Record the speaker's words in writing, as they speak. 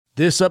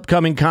This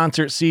upcoming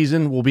concert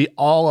season will be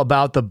all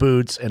about the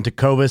boots, and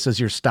Tecovas is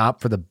your stop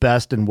for the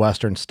best in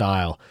Western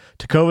style.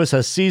 Tecovas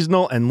has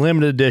seasonal and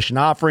limited edition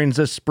offerings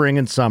this spring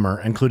and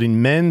summer,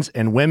 including men's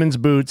and women's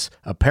boots,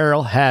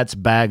 apparel, hats,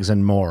 bags,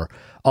 and more.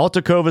 All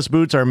Tecovas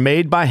boots are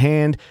made by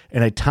hand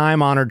in a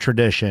time-honored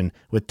tradition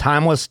with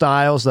timeless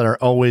styles that are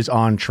always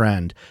on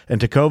trend. And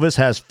Tecovas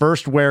has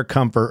first wear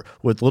comfort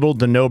with little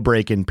to no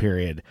break-in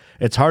period.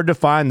 It's hard to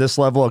find this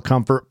level of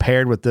comfort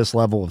paired with this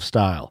level of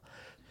style.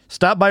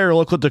 Stop by your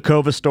local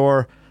Tecovas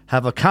store,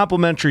 have a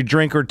complimentary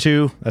drink or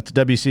two, that's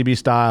WCB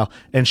style,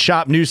 and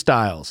shop new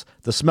styles.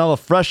 The smell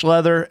of fresh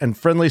leather and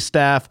friendly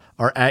staff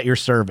are at your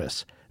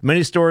service.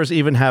 Many stores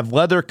even have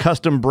leather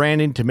custom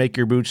branding to make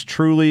your boots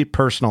truly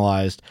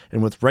personalized.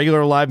 And with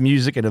regular live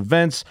music and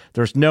events,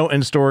 there's no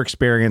in-store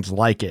experience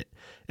like it.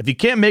 If you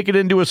can't make it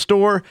into a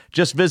store,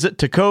 just visit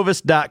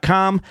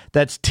tecovas.com.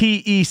 That's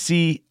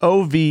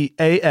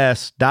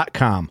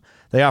TECOVAS.com.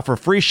 They offer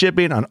free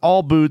shipping on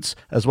all boots,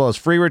 as well as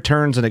free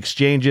returns and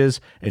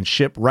exchanges, and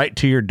ship right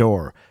to your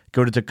door.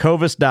 Go to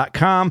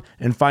tecovas.com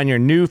and find your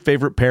new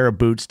favorite pair of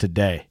boots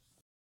today.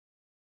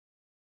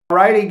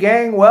 Alrighty,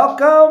 gang,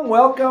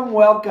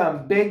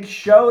 welcome. Big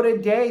show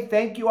today.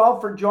 Thank you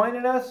all for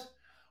joining us.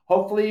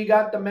 Hopefully you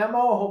got the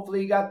memo.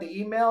 Hopefully you got the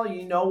email.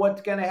 You know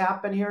what's going to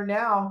happen here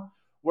now.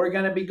 We're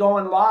going to be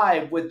going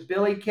live with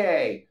Billy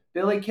K.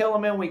 Billy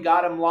Killiman, we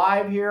got him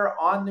live here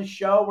on the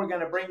show. We're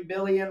going to bring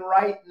Billy in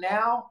right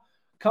now.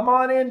 Come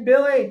on in,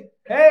 Billy.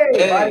 Hey.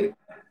 Buddy.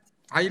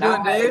 How you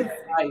doing, Dave?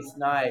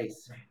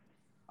 Nice.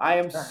 I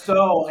am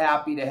so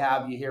happy to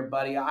have you here,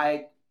 buddy.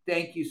 I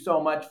thank you so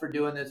much for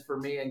doing this for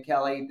me and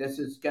Kelly. This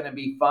is going to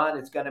be fun.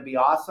 It's going to be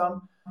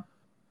awesome.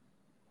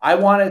 I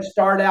want to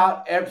start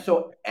out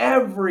so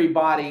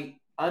everybody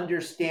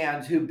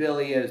understands who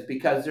Billy is,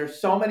 because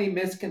there's so many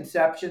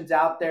misconceptions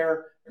out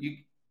there.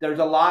 There's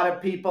a lot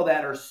of people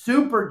that are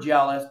super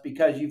jealous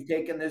because you've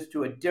taken this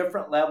to a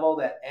different level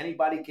that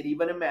anybody could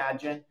even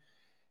imagine.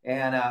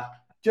 And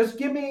just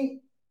give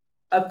me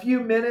a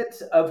few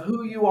minutes of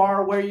who you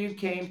are, where you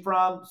came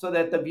from, so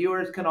that the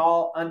viewers can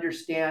all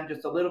understand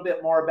just a little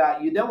bit more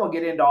about you. Then we'll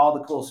get into all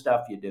the cool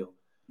stuff you do.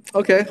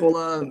 Okay. Well,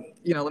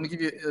 let me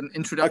give you an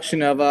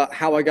introduction of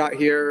how I got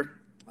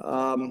here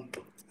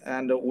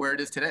and where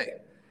it is today.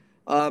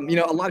 A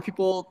lot of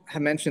people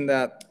have mentioned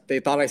that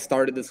they thought I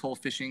started this whole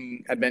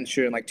fishing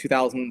adventure in like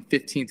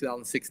 2015,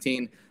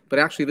 2016, but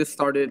actually this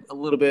started a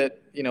little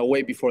bit,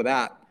 way before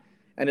that.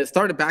 And it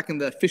started back in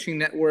the Fishing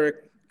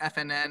Network,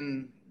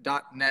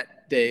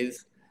 FNN.net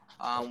days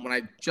when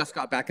I just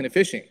got back into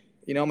fishing.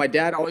 My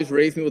dad always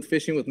raised me with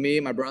fishing with me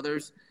and my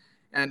brothers.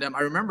 And I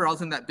remember I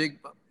was in that big,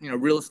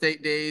 real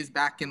estate days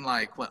back in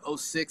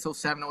 06,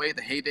 07, 08,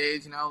 the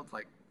heydays,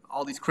 like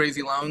all these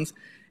crazy loans.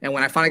 And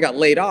when I finally got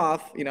laid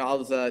off, I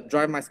was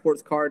driving my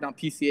sports car down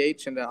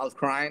PCH, and I was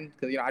crying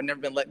because, I'd never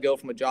been let go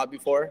from a job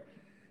before.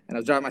 And I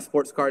was driving my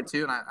sports car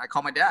too. And I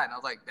called my dad and I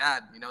was like,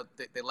 Dad,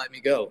 they let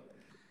me go.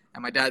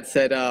 And my dad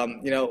said,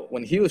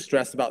 when he was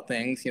stressed about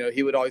things,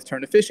 he would always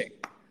turn to fishing.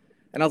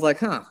 And I was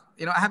like, I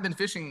haven't been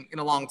fishing in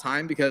a long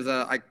time because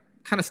I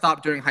kind of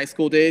stopped during high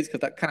school days because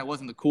that kind of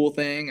wasn't the cool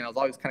thing. And I was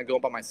always kind of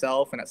going by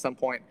myself. And at some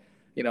point,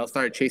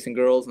 started chasing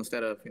girls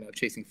instead of,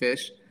 chasing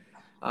fish.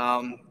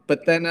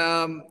 But then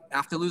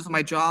after losing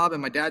my job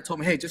and my dad told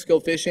me, hey, just go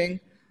fishing.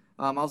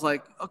 I was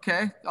like,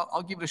 okay,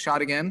 I'll give it a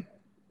shot again.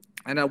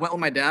 And I went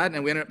with my dad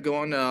and we ended up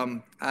going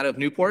out of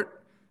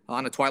Newport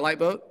on a twilight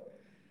boat.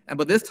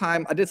 But this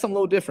time I did something a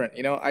little different.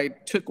 I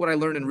took what I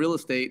learned in real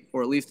estate,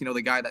 or at least,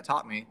 the guy that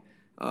taught me,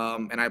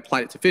 and I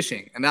applied it to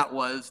fishing. And that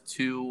was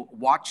to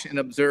watch and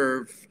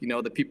observe,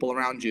 the people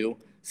around you,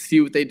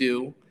 see what they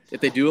do. If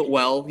they do it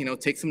well,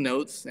 take some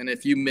notes. And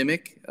if you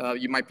mimic,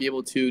 you might be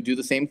able to do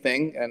the same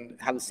thing and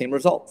have the same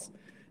results.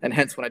 And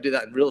hence, when I did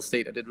that in real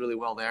estate, I did really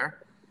well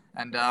there.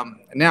 And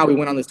now we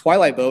went on this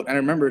twilight boat. And I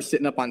remember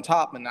sitting up on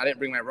top, and I didn't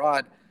bring my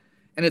rod.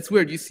 And it's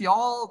weird. You see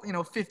all,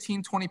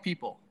 15, 20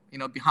 people,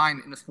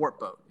 behind in a sport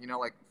boat,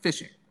 like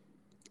fishing.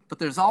 But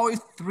there's always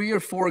 3 or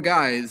 4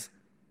 guys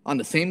on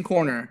the same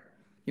corner,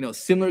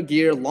 similar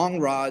gear, long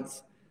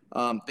rods.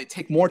 They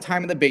take more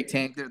time in the bait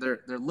tank.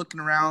 They're looking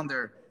around.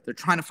 They're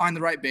trying to find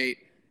the right bait.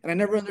 And I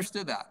never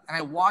understood that. And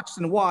I watched,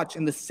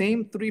 and the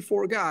same 3,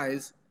 4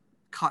 guys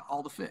caught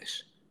all the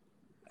fish.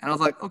 And I was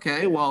like,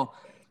 okay, well,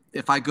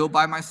 if I go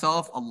by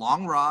myself, a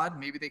long rod,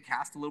 maybe they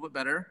cast a little bit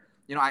better.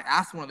 I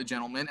asked one of the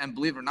gentlemen, and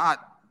believe it or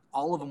not,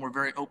 all of them were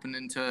very open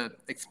into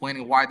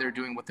explaining why they're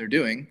doing what they're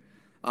doing,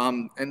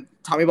 and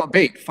taught me about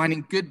bait,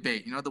 finding good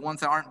bait, the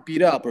ones that aren't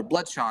beat up or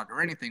bloodshot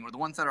or anything, or the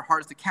ones that are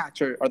hardest to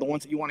catch are the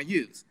ones that you want to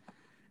use.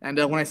 And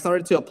when I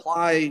started to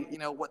apply,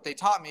 what they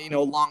taught me,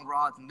 long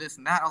rods and this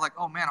and that, I was like,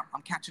 oh man,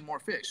 I'm catching more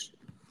fish.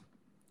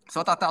 So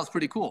I thought that was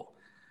pretty cool.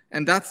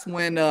 And that's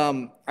when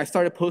I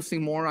started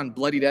posting more on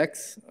Bloodied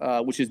X,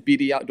 which is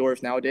BD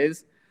Outdoors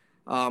nowadays.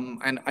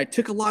 And I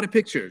took a lot of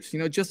pictures,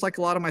 just like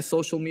a lot of my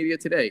social media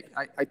today.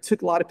 I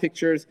took a lot of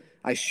pictures.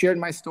 I shared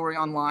my story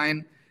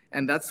online,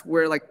 and that's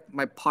where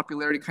my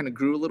popularity kind of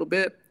grew a little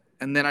bit.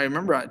 And then I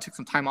remember I took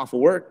some time off of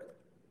work,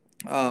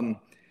 and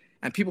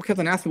people kept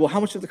on asking, well, how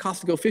much does it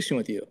cost to go fishing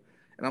with you?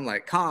 And I'm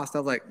like, cost? I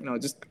was like,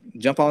 just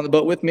jump on the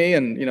boat with me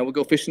and, we'll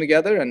go fishing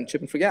together and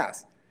chipping for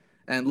gas.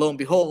 And lo and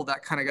behold,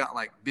 that kind of got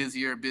like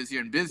busier,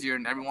 busier, and busier.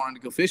 And everyone wanted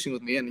to go fishing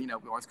with me. And,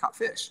 we always caught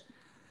fish.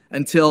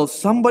 Until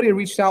somebody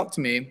reached out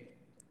to me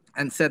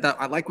and said that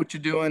I like what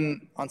you're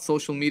doing on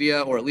social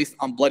media, or at least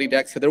on Bloody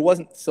Deck. So there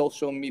wasn't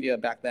social media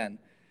back then.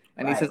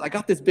 And he says, I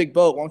got this big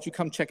boat. Why don't you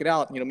come check it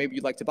out? Maybe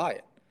you'd like to buy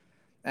it.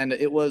 And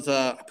it was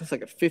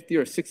like a 50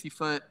 or 60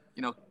 foot,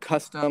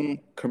 custom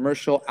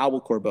commercial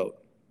albacore boat.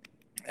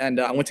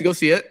 And I went to go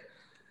see it.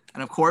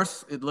 And of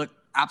course, it looked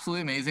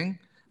absolutely amazing.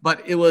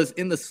 But it was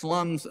in the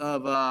slums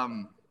of,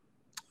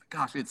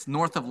 it's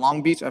north of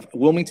Long Beach,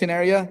 Wilmington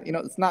area.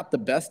 It's not the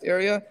best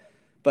area,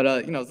 but,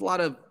 there's a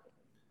lot of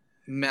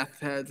meth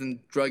heads and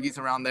druggies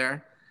around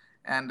there.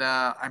 And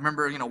I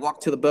remember,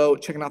 walked to the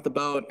boat, checking out the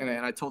boat. And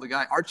I told the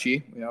guy,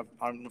 Archie,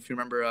 I don't know if you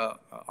remember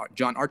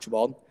John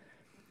Archibald.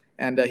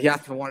 And he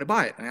asked if I wanted to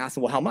buy it. And I asked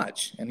him, well, how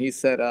much? And he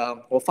said,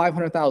 well,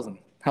 $500,000.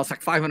 I was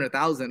like,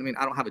 $500,000? I mean,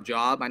 I don't have a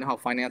job. I know how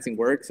financing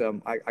works.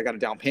 I got a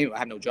down payment. I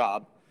have no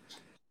job.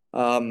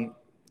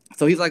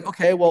 So he's like,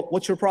 okay, well,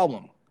 what's your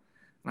problem?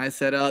 And I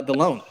said, the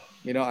loan.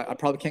 I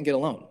probably can't get a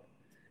loan.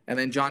 And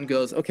then John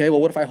goes, okay,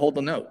 well, what if I hold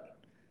the note?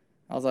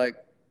 I was like,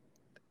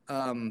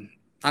 I don't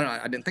know.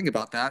 I didn't think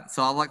about that.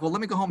 So I was like, well,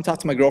 let me go home and talk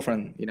to my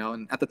girlfriend.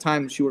 And at the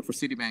time, she worked for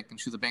Citibank, and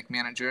she was a bank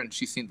manager, and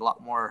she seemed a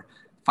lot more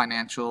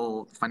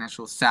financial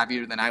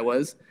savvier than I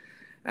was.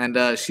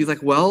 And she's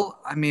like, well,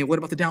 I mean, what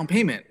about the down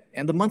payment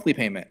and the monthly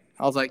payment?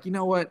 I was like, you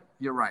know what?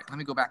 You're right. Let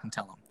me go back and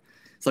tell him.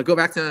 So I go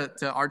back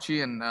to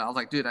Archie, and I was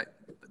like, dude,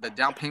 the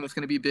down payment's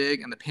going to be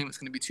big, and the payment's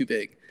going to be too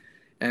big.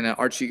 And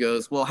Archie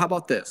goes, well, how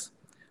about this?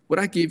 What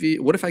if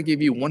I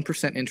give you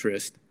 1%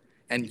 interest,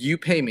 and you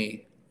pay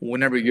me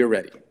whenever you're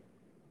ready?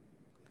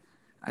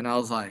 And I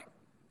was like,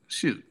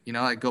 shoot,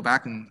 I go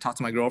back and talk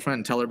to my girlfriend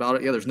and tell her about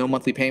it. Yeah, there's no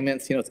monthly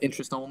payments. It's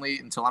interest only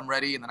until I'm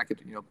ready. And then I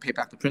could, pay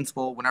back the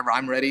principal whenever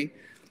I'm ready.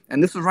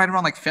 And this was right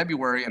around like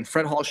February, and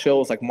Fred Hall's show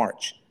was like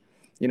March,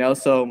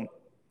 so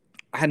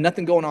I had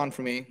nothing going on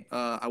for me.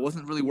 I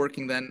wasn't really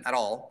working then at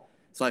all.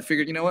 So I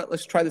figured,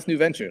 let's try this new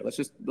venture. Let's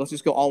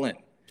just go all in.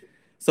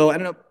 So I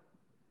ended up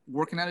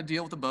working out a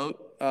deal with the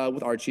boat,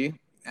 with Archie.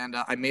 And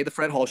I made the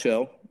Fred Hall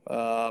show,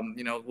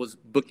 was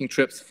booking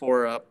trips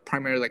for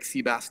primarily like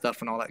sea bass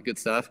stuff and all that good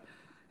stuff.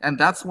 And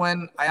that's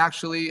when I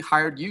actually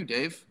hired you,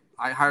 Dave.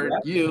 I hired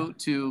you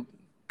to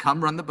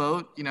come run the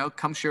boat,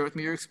 come share with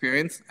me your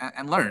experience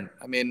and learn.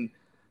 I mean,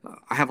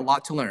 I have a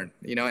lot to learn,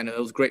 and it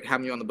was great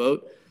having you on the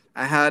boat.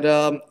 I had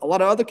a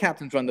lot of other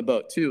captains run the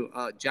boat too.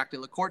 Jack De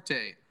La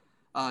Corte,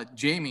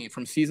 Jamie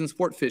from Season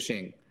Sport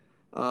Fishing,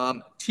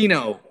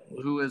 Tino,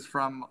 who is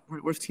from,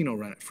 where's Tino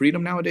run it?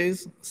 Freedom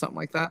nowadays, something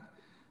like that.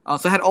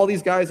 So I had all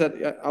these guys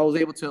that I was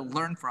able to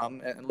learn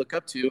from and look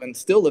up to and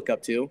still look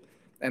up to.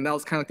 And that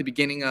was kind of like the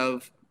beginning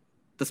of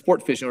the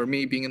sport fishing, or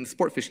me being in the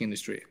sport fishing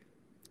industry.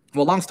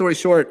 Well, long story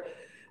short,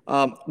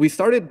 we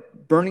started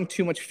burning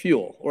too much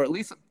fuel, or at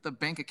least the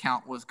bank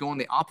account was going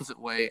the opposite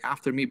way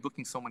after me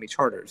booking so many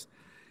charters.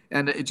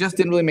 And it just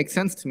didn't really make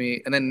sense to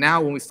me. And then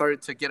now when we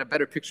started to get a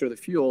better picture of the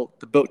fuel,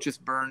 the boat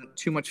just burned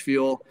too much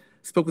fuel.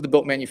 Spoke with the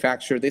boat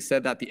manufacturer. They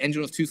said that the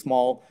engine was too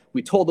small.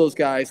 We told those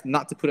guys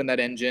not to put in that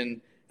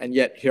engine. And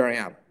yet here I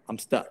am. I'm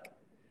stuck.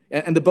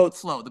 And the boat's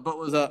slow. The boat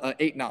was a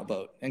 8-knot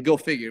boat. And go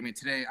figure. I mean,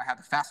 today I have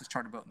the fastest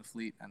charter boat in the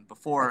fleet. And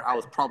before, I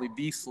was probably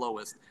the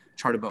slowest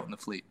charter boat in the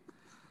fleet.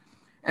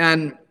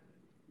 And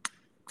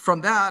from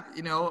that,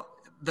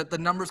 that the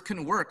numbers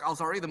couldn't work. I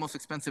was already the most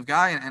expensive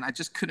guy, and I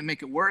just couldn't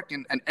make it work.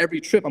 And every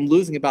trip, I'm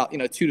losing about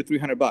 $200 to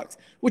 $300,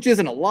 which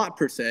isn't a lot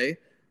per se.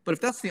 But if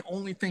that's the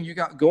only thing you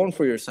got going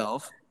for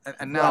yourself,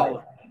 and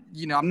now,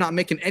 I'm not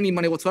making any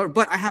money whatsoever.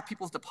 But I have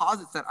people's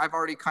deposits that I've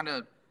already kind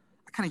of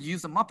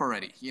used them up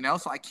already,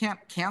 so I can't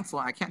cancel.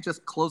 I can't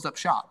just close up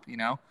shop,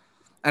 I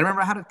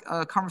remember I had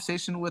a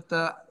conversation with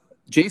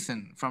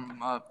Jason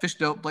from Fish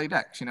Dope Blade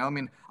X, I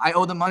mean, I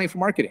owe them money for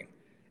marketing,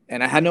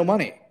 and I had no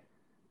money.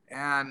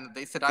 And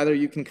they said either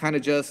you can kind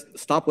of just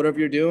stop whatever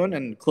you're doing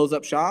and close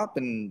up shop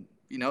and,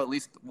 at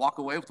least walk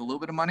away with a little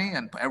bit of money,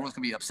 and everyone's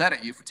going to be upset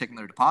at you for taking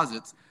their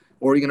deposits,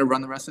 or you're going to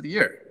run the rest of the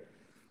year.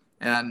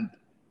 And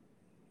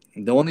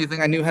the only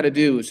thing I knew how to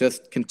do was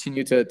just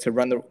continue to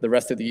run the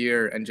rest of the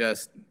year and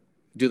just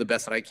do the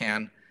best that I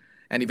can.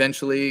 And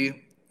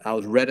eventually I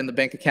was red in the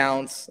bank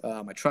accounts.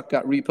 My truck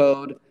got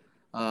repoed.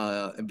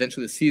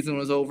 Eventually the season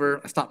was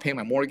over. I stopped paying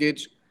my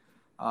mortgage.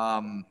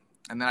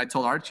 And then I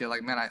told Archie,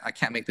 like, man, I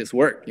can't make this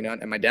work,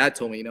 and my dad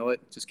told me, you know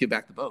what, just give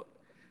back the boat.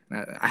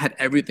 And I had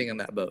everything in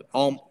that boat.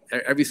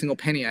 Every single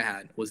penny I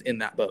had was in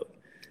that boat.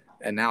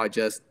 And now I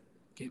just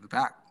gave it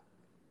back.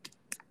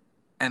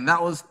 And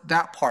that was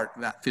that part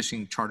of that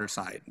fishing charter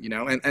side,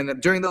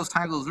 and during those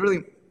times, it was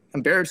really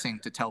embarrassing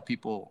to tell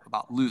people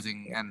about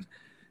losing and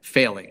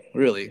failing,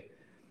 really.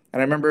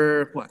 And I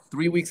remember,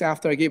 3 weeks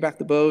after I gave back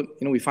the boat,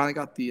 we finally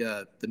got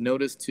the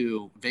notice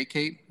to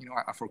vacate.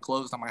 I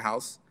foreclosed on my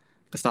house.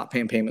 I stopped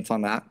paying payments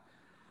on that.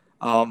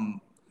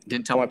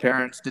 Didn't tell my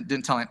parents.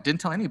 Didn't tell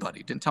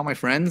anybody. Didn't tell my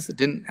friends.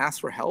 Didn't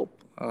ask for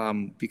help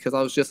because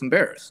I was just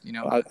embarrassed.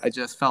 I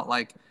just felt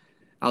like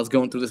I was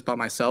going through this by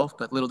myself,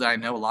 but little did I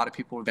know, a lot of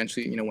people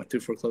eventually, went through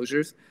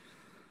foreclosures.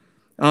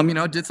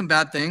 Did some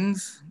bad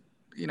things,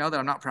 that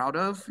I'm not proud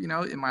of,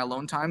 in my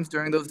alone times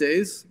during those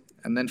days.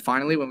 And then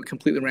finally, when we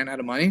completely ran out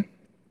of money,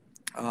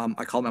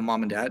 I called my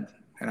mom and dad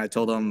and I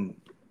told them,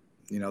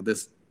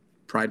 this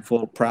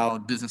prideful,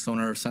 proud business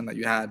owner son that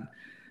you had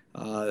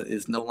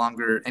is no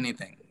longer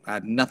anything. I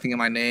had nothing in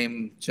my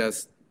name,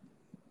 just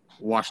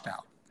washed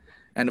out.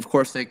 And of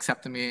course, they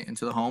accepted me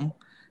into the home.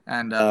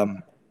 And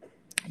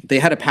they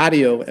had a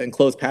patio,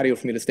 enclosed patio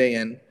for me to stay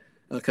in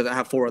because I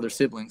have 4 other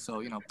siblings.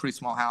 So, pretty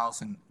small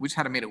house. And we just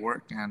had to make it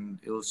work. And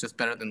it was just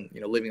better than,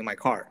 living in my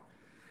car.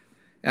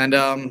 And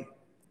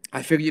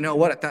I figured,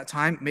 at that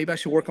time, maybe I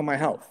should work on my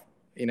health.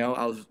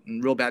 I was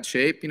in real bad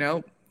shape,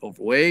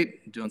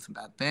 overweight, doing some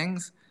bad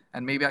things.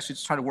 And maybe I should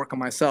just try to work on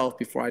myself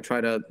before I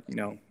try to,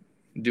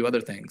 do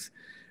other things.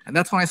 And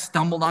that's when I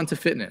stumbled onto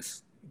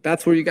fitness.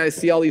 That's where you guys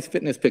see all these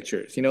fitness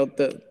pictures,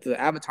 the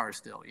avatar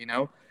still,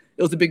 It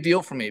was a big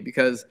deal for me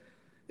because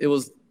it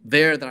was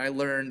there that I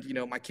learned,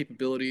 my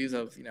capabilities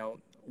of,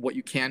 what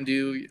you can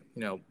do,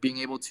 being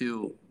able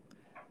to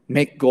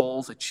make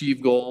goals,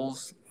 achieve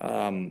goals.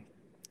 I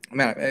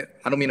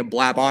don't mean to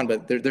blab on,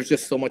 but there's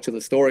just so much of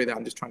the story that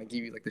I'm just trying to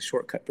give you like the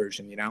shortcut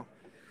version,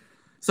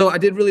 So I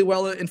did really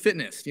well in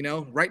fitness,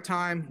 right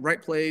time, right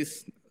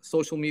place,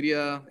 social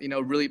media,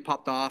 really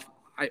popped off.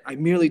 I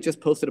merely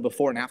just posted a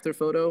before and after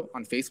photo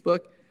on Facebook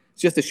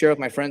just to share with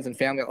my friends and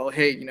family. Oh,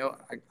 hey,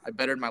 I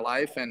bettered my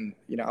life and,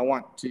 I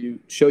want to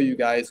show you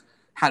guys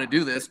how to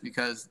do this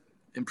because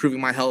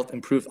improving my health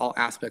improves all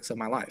aspects of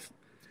my life.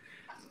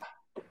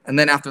 And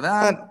then after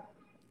that,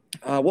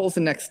 what was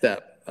the next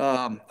step?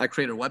 I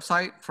created a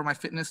website for my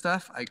fitness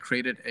stuff. I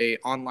created a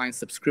online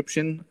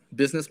subscription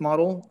business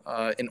model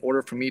in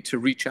order for me to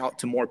reach out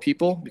to more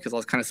people because I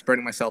was kind of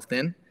spreading myself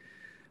thin.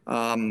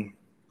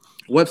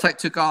 Website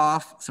took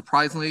off.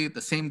 Surprisingly,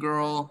 the same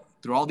girl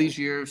through all these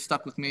years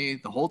stuck with me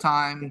the whole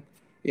time.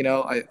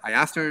 I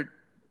asked her,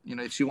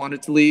 if she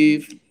wanted to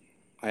leave.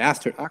 I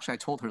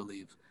told her to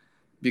leave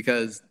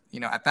because,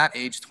 at that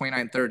age,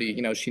 29,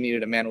 30, she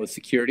needed a man with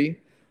security,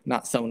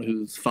 not someone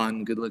who's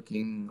fun, good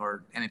looking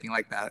or anything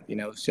like that.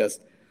 It's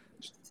just,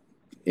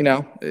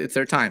 it's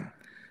their time.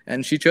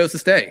 And she chose to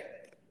stay.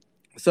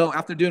 So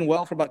after doing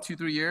well for about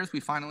 2-3 years,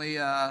 we finally,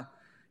 I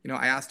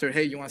asked her,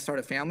 hey, you want to start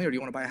a family or do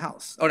you want to buy a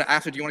house? Oh, I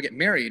asked her, do you want to get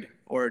married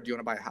or do you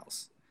want to buy a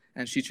house?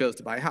 And she chose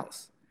to buy a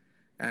house.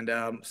 And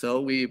so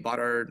we bought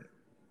our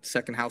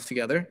second house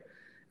together.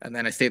 And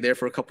then I stayed there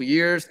for a couple of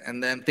years.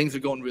 And then things were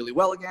going really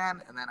well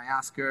again. And then I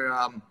asked her,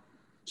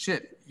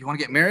 you want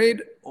to get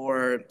married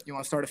or you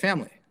want to start a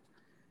family?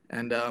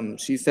 And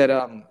she said,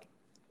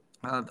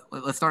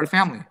 let's start a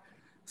family.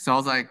 So I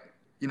was like,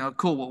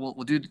 cool,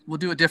 we'll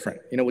do it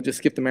different. We'll just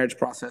skip the marriage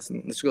process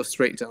and let's go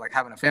straight to like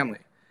having a family.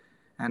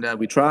 And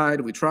we tried,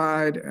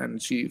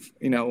 and she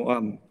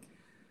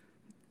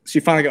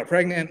finally got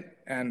pregnant,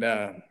 and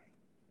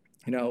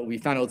we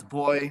found out it was a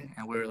boy,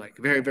 and we were like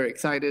very, very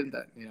excited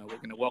that we're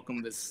going to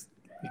welcome this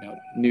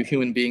new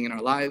human being in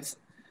our lives.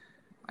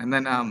 And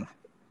then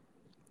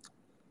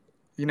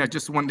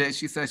just one day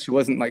she said she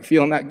wasn't like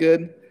feeling that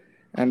good,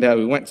 and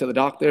we went to the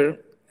doctor,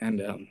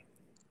 and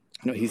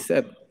he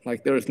said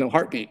like there was no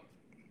heartbeat.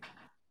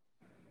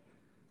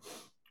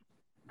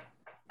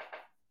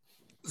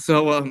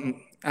 So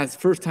as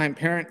first-time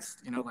parents,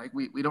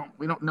 we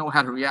don't know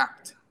how to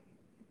react.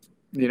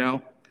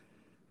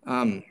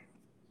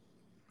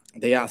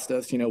 They asked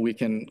us, we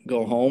can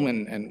go home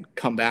and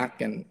come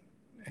back and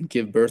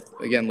give birth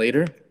again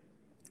later,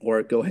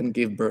 or go ahead and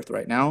give birth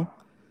right now.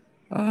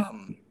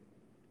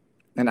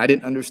 And I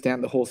didn't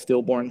understand the whole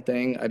stillborn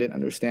thing. I didn't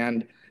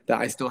understand that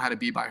I still had to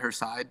be by her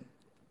side.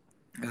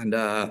 And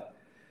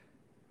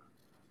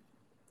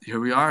here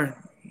we are.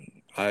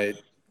 I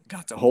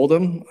got to hold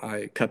him.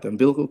 I cut the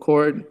umbilical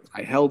cord.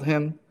 I held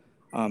him.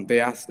 They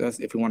asked us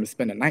if we wanted to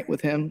spend a night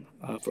with him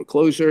for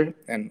closure,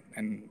 and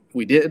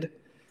we did.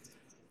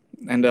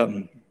 And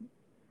I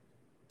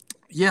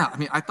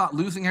thought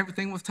losing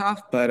everything was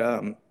tough,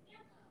 but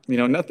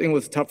nothing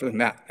was tougher than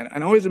that. And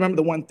I always remember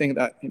the one thing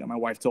that my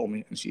wife told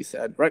me, and she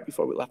said right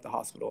before we left the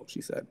hospital,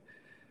 she said,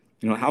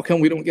 how come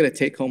we don't get to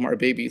take home our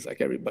babies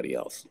like everybody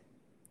else?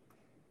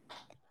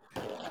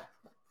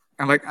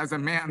 And like as a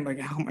man, like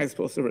how am I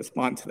supposed to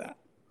respond to that?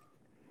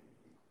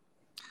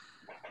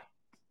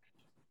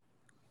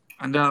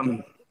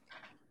 And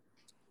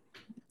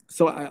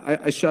so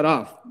I shut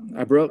off.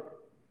 I broke.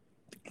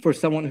 For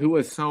someone who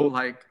was so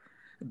like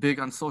big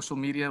on social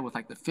media with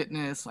like the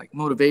fitness, like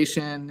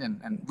motivation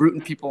and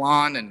rooting people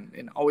on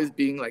and always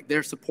being like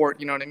their support,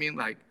 you know what I mean?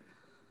 Like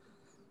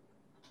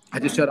I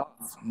just shut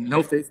off.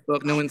 No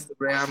Facebook, no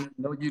Instagram,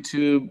 no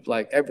YouTube,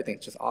 like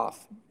everything's just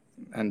off.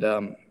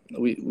 And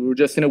we were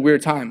just in a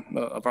weird time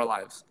of our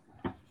lives.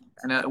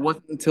 And it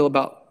wasn't until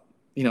about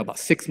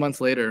 6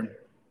 months later,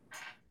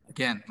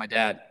 again, my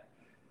dad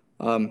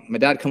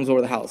comes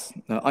over the house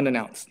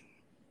unannounced,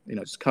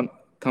 just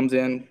comes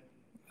in.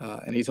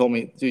 And he told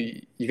me,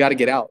 dude, you got to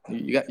get out.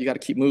 You got to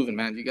keep moving,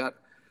 man.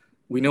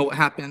 We know what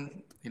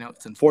happened.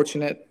 It's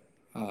unfortunate.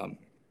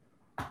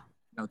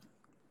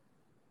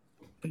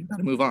 but you got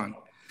to move on.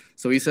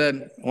 So he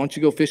said, why don't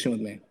you go fishing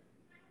with me?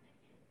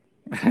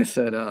 I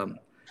said,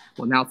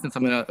 well, now since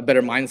I'm in a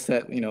better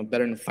mindset,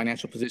 better in a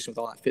financial position with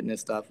all that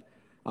fitness stuff,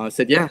 I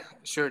said, yeah,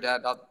 sure,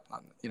 Dad.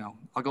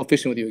 I'll go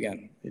fishing with you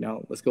again.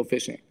 Let's go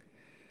fishing.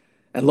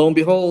 And lo and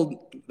behold,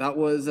 that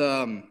was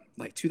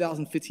like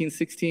 2015,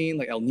 16,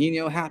 like El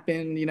Nino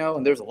happened,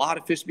 and there's a lot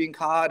of fish being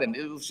caught. And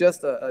it was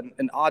just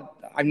an odd,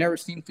 I've never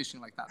seen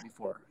fishing like that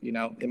before,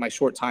 in my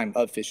short time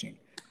of fishing.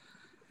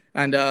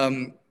 And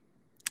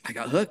I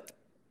got hooked.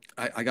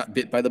 I got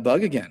bit by the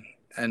bug again.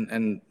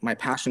 And my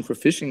passion for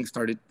fishing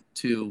started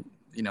to,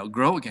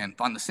 grow again.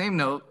 But on the same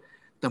note,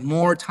 the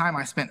more time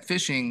I spent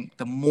fishing,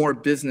 the more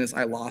business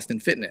I lost in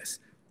fitness.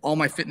 All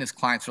my fitness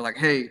clients are like,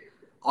 hey,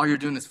 all you're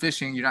doing is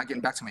fishing. You're not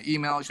getting back to my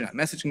emails. You're not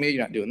messaging me.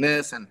 You're not doing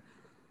this. And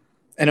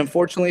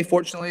unfortunately,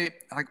 fortunately,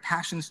 like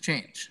passions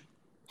change,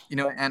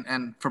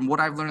 and from what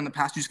I've learned in the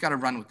past, you just got to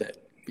run with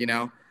it,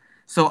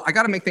 So I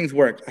got to make things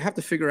work. I have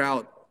to figure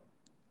out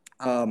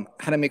how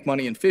to make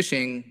money in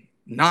fishing,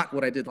 not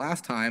what I did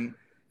last time,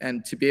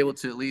 and to be able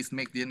to at least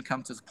make the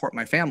income to support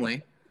my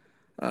family.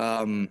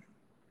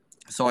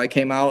 So I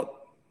came out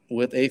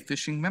with a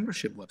fishing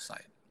membership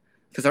website.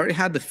 Because I already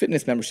had the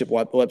fitness membership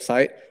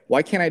website.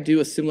 Why can't I do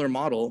a similar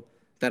model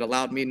that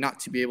allowed me not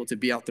to be able to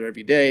be out there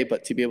every day,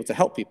 but to be able to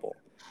help people?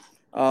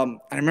 And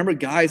I remember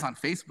guys on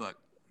Facebook,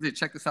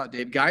 check this out,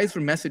 Dave. Guys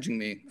were messaging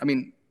me. I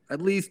mean,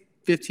 at least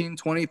 15,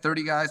 20,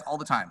 30 guys all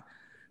the time.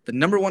 The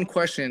number one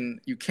question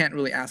you can't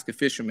really ask a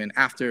fisherman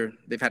after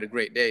they've had a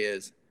great day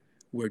is,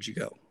 where'd you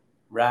go?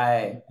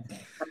 Right.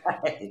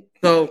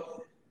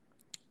 So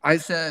I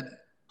said,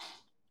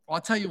 well,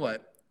 I'll tell you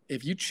what,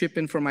 if you chip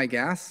in for my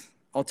gas,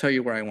 I'll tell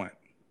you where I went.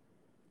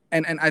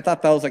 And I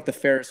thought that was like the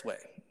fairest way,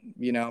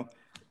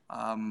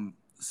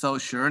 So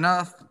sure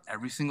enough,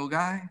 every single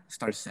guy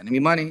started sending me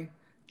money,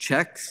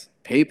 checks,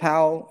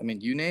 PayPal,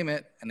 you name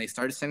it. And they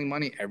started sending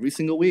money every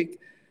single week.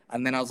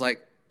 And then I was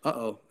like,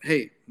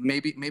 hey,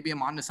 maybe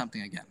I'm onto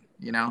something again,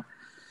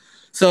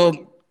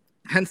 So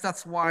hence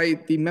that's why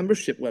the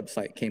membership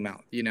website came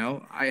out,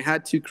 I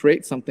had to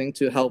create something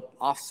to help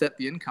offset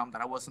the income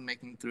that I wasn't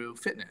making through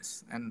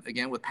fitness. And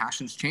again, with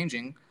passions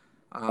changing,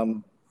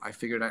 I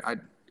figured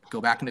I'd go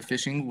back into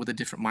fishing with a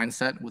different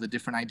mindset, with a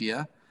different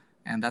idea.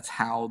 And that's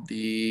how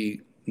the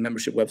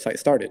membership website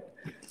started.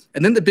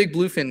 And then the big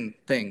bluefin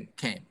thing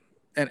came.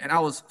 And I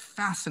was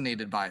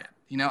fascinated by it.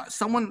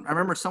 I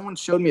remember someone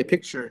showed me a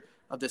picture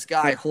of this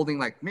guy holding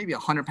like maybe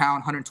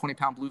 100-pound,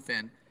 120-pound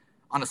bluefin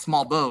on a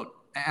small boat.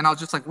 And I was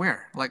just like,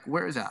 where? Like,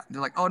 where is that?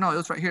 They're like, oh, no, it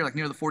was right here, like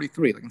near the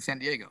 43, like in San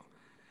Diego.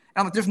 And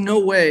I'm like, there's no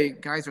way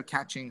guys are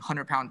catching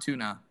 100-pound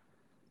tuna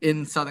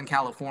in Southern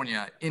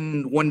California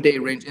in one-day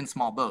range in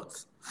small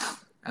boats.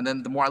 And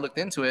then the more I looked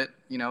into it,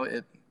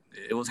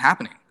 it was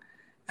happening.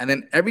 And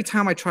then every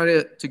time I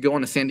tried to go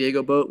on a San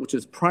Diego boat, which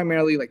is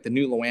primarily like the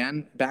new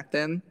Luan back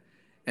then,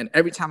 and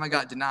every time I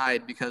got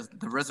denied because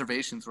the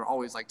reservations were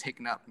always like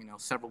taken up,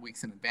 several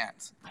weeks in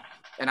advance.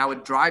 And I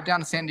would drive down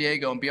to San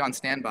Diego and be on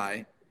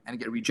standby and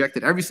get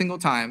rejected every single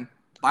time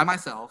by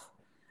myself.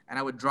 And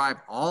I would drive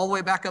all the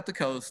way back up the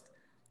coast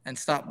and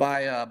stop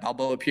by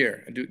Balboa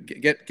Pier and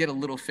get a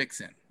little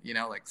fix in,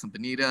 like some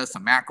bonita,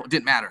 some mackerel. It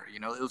didn't matter,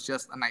 it was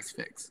just a nice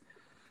fix.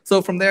 So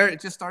from there,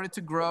 it just started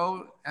to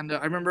grow. And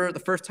I remember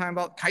the first time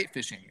about kite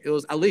fishing. It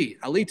was Ali.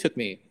 Ali took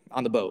me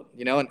on the boat,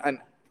 and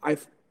I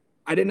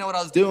didn't know what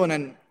I was doing.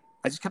 And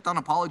I just kept on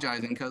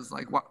apologizing because,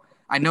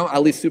 I know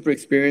Ali's super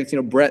experienced.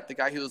 Brett, the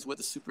guy who was with,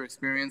 is super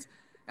experienced.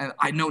 And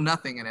I know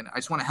nothing in it. I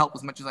just want to help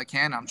as much as I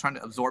can. I'm trying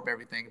to absorb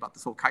everything about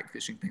this whole kite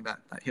fishing thing that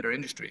hit our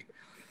industry.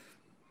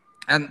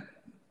 And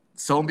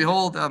so and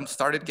behold,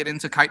 started getting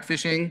into kite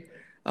fishing.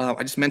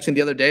 I just mentioned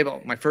the other day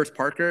about my first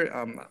Parker.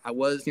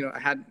 I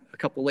had a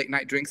couple late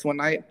night drinks one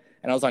night,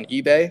 and I was on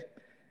eBay,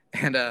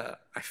 and I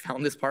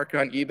found this Parker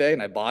on eBay,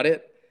 and I bought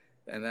it,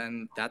 and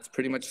then that's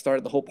pretty much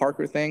started the whole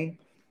Parker thing.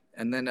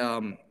 And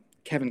then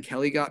Kevin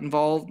Kelly got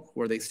involved,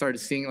 where they started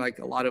seeing like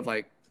a lot of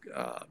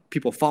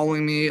people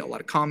following me, a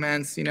lot of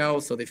comments,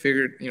 so they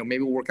figured, maybe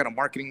we'll work out a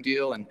marketing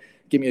deal and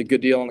give me a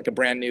good deal on like a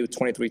brand new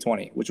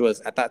 2320, which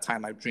was at that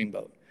time my dream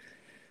boat.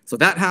 So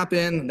that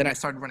happened. And then I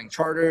started running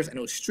charters, and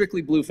it was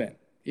strictly bluefin.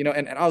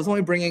 And I was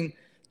only bringing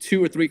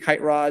 2 or 3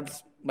 kite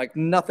rods, like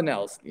nothing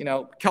else.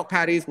 Kelp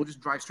patties, we'll just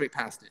drive straight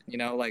past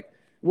it.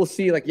 We'll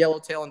see like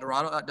yellowtail and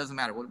Dorado. That doesn't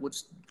matter. We'll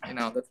just,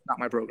 that's not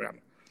my program.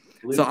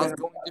 So I was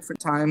going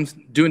different times,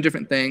 doing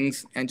different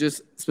things, and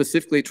just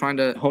specifically trying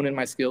to hone in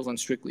my skills on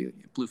strictly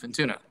bluefin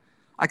tuna.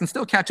 I can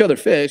still catch other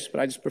fish, but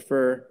I just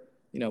prefer,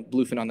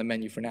 bluefin on the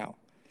menu for now.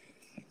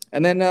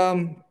 And then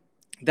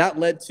that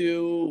led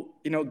to,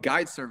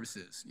 guide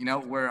services,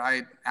 where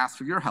I asked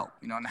for your help,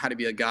 on how to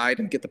be a guide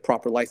and get the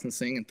proper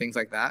licensing and things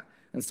like that,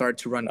 and started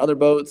to run other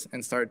boats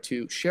and started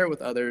to share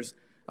with others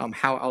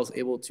how I was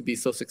able to be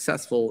so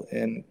successful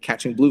in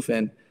catching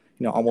bluefin,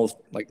 almost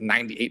like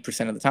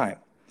 98% of the time.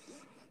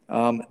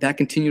 That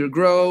continued to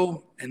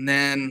grow. And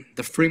then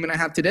the Freeman I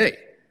have today,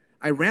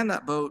 I ran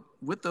that boat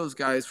with those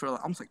guys for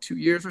almost like 2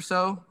 years or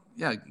so.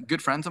 Yeah,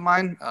 good friends of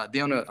mine.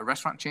 They own a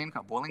restaurant chain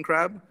called Boiling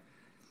Crab.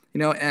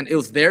 and it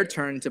was their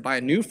turn to buy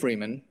a new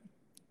Freeman,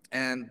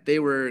 and they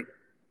were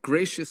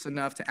gracious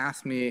enough to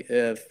ask me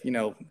if,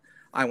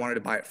 I wanted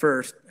to buy it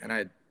first, and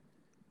I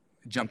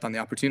jumped on the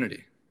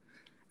opportunity.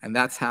 And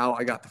that's how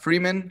I got the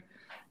Freeman.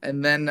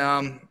 And then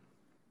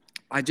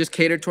I just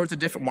catered towards a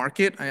different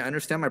market. I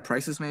understand my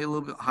prices may be a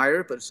little bit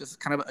higher, but it's just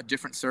kind of a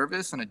different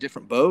service and a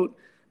different boat.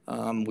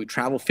 We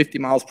travel 50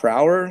 miles per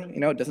hour.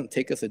 It doesn't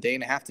take us a day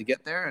and a half to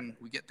get there, and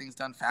we get things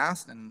done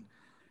fast. And,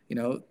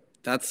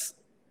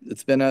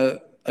 it's been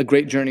a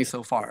great journey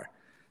so far.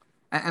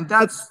 And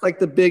that's like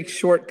the big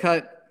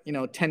shortcut,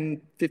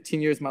 10,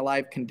 15 years of my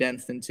life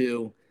condensed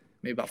into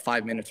maybe about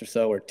 5 minutes or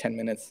so, or 10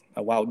 minutes.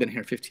 Oh, wow, I've been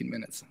here 15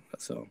 minutes.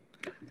 So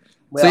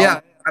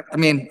yeah, I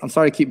mean, I'm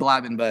sorry to keep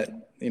blabbing, but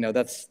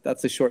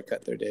that's a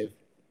shortcut there, Dave.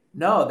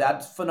 No,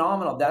 that's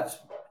phenomenal.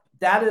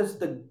 That is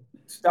the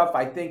stuff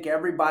I think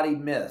everybody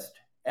missed.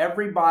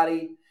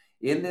 Everybody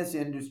in this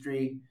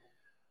industry,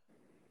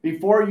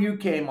 before you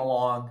came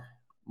along,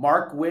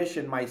 Mark Wish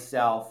and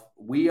myself,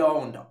 we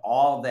owned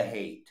all the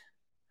hate.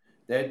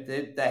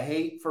 The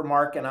hate for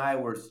Mark and I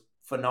was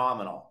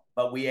phenomenal,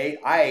 but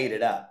I ate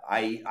it up.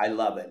 I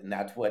love it. And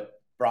that's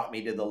what brought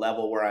me to the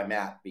level where I'm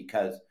at,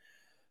 because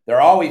they're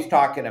always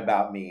talking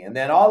about me. And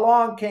then all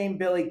along came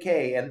Billy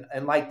Kay,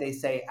 and like they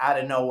say, out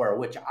of nowhere,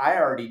 which I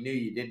already knew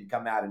you didn't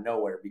come out of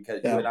nowhere,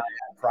 because you and I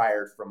had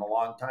priors from a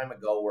long time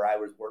ago where I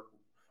was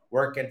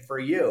working for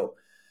you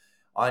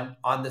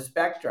on the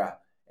Spectra.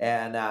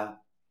 And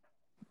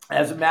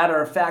as a matter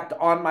of fact,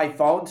 on my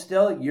phone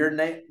still, your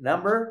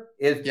number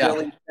is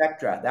Billy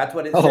Spectra. That's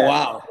what it says. Oh,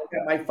 wow. Look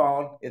at my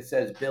phone. It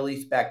says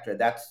Billy Spectra.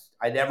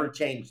 I never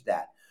changed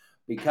that,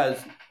 because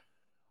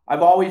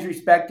I've always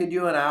respected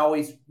you,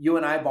 and you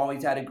and I have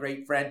always had a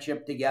great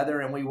friendship together,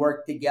 and we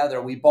work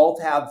together. We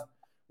both have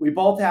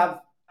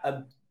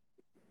a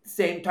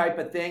same type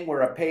of thing.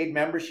 We're a paid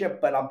membership,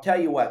 but I'll tell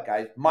you what,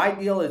 guys, my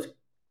deal is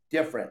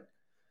different.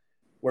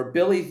 Where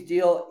Billy's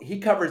deal, he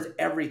covers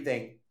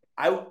everything.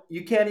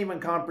 You can't even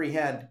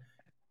comprehend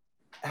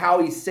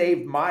how he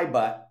saved my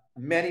butt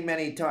many,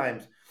 many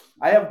times.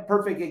 I have a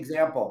perfect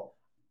example.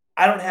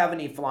 I don't have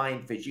any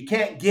flying fish. You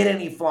can't get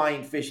any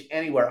flying fish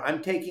anywhere.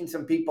 I'm taking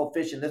some people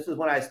fishing. This is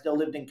when I still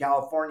lived in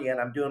California, and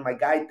I'm doing my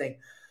guide thing.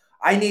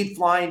 I need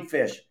flying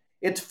fish.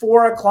 It's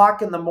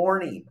 4:00 in the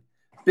morning.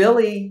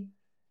 Billy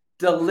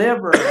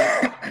delivered.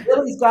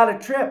 Billy's got a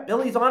trip.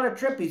 Billy's on a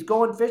trip. He's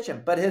going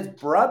fishing. But his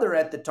brother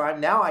at the time,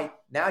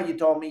 now you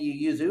told me you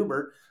use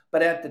Uber,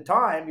 but at the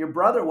time, your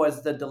brother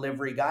was the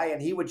delivery guy,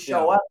 and he would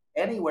show up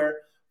anywhere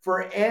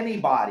for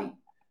anybody.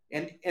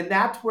 And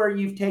that's where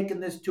you've taken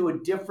this to a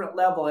different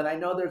level. And I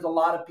know there's a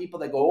lot of people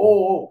that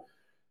go,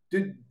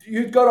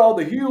 he's got all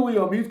the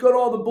helium, he's got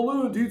all the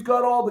balloons, he's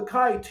got all the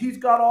kites, he's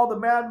got all the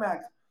Mad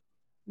Max.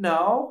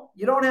 No,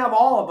 you don't have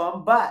all of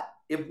them, but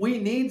if we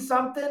need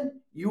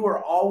something, you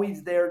are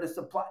always there to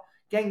supply.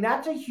 Gang,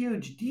 that's a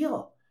huge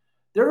deal.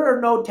 There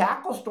are no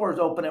tackle stores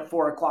open at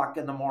 4:00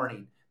 in the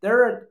morning.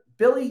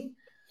 Billy,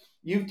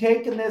 you've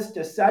taken this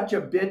to such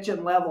a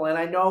bitchin' level, and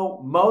I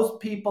know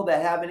most people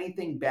that have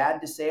anything bad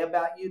to say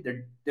about you,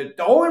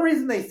 the only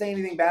reason they say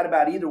anything bad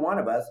about either one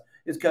of us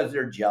is because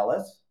they're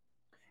jealous,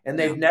 and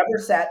they've never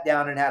sat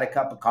down and had a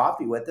cup of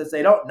coffee with us.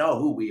 They don't know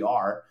who we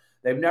are.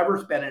 They've never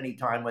spent any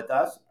time with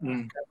us.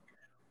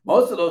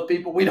 Most of those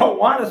people we don't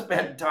want to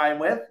spend time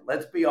with,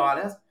 let's be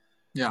honest.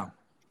 Yeah.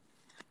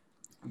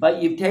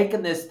 But you've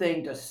taken this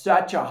thing to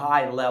such a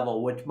high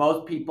level, which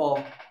most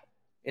people,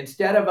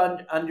 instead of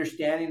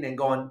understanding and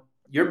going,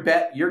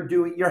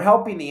 you're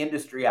helping the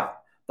industry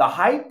out. The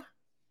hype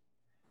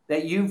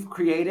that you've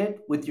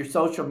created with your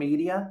social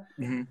media,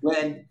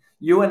 when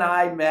you and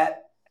I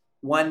met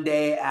one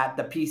day at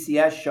the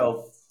PCS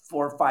show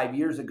 4 or 5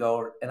 years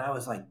ago, and I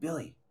was like,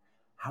 Billy,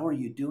 how are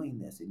you doing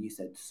this? And you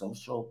said,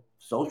 social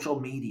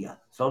media.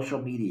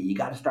 You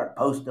got to start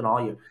posting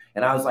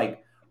and I was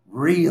like,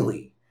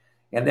 really?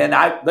 And then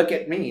I look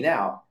at me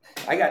now.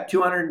 I got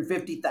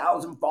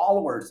 250,000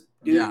 followers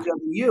due to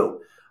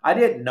you. I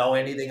didn't know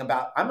anything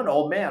about. I'm an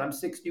old man. I'm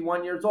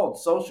 61 years old.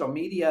 Social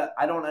media,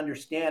 I don't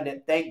understand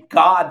it. Thank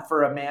God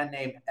for a man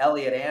named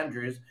Elliot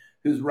Andrews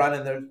who's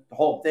running the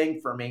whole thing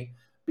for me,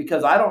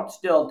 because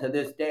to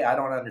this day, I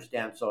don't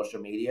understand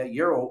social media.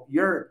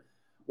 You're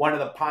one of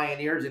the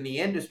pioneers in the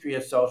industry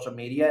of social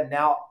media.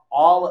 Now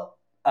all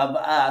of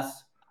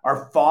us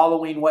are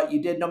following what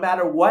you did, no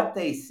matter what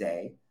they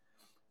say.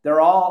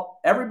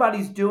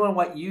 Everybody's doing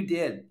what you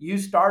did. You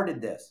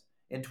started this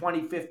in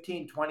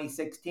 2015,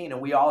 2016,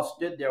 and we all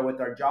stood there with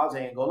our jaws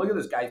hanging and go, look at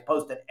this guy's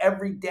posting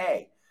every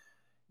day.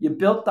 You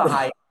built the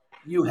hype.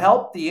 You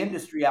helped the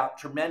industry out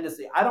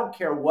tremendously. I don't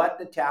care what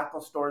the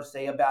tackle stores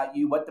say about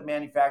you, what the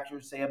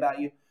manufacturers say about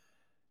you.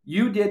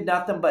 You did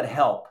nothing but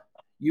help.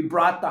 You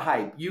brought the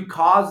hype. You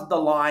caused the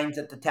lines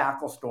at the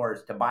tackle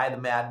stores to buy the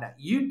Mad Max.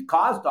 You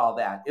caused all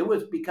that. It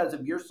was because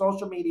of your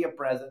social media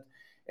presence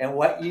and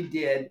what you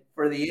did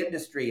for the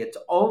industry. It's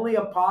only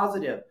a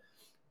positive.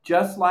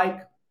 Just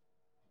like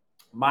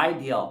my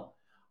deal.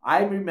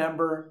 I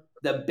remember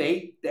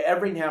the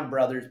Everingham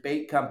Brothers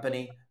bait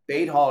company,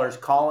 bait haulers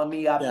calling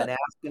me up and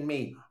asking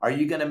me, are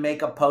you going to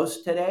make a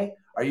post today?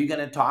 Are you going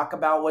to talk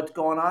about what's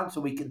going on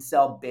so we can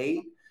sell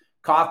bait?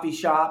 Coffee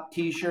shop,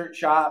 t-shirt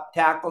shop,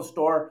 tackle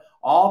store,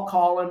 all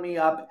calling me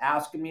up,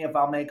 asking me if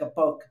I'll make a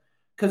poke.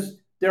 Because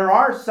there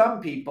are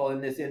some people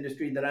in this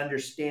industry that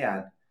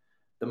understand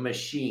the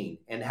machine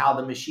and how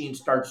the machine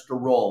starts to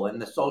roll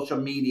and the social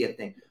media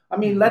thing. I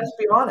mean, let's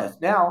be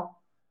honest. Now,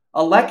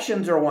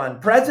 elections are won.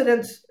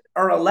 Presidents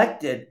are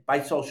elected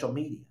by social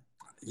media.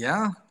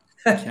 Yeah.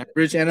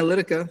 Cambridge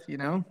Analytica, you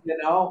know.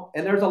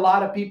 And there's a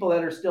lot of people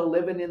that are still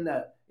living in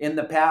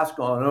the past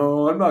going,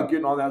 oh, I'm not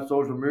getting on that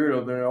social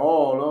media thing.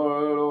 Oh,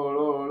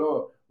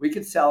 no. We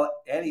could sell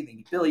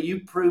anything. Billy,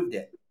 you proved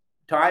it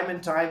time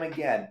and time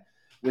again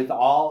with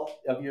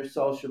all of your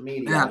social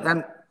media.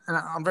 Yeah, and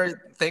I'm very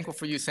thankful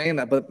for you saying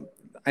that, but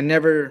I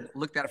never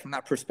looked at it from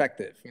that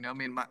perspective. You know, I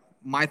mean,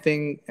 my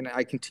thing, and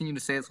I continue to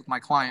say this with my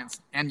clients,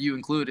 and you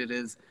included,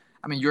 is,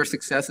 I mean, your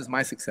success is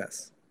my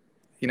success.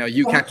 You know,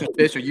 you catching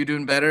fish, or you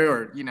doing better,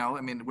 or, you know,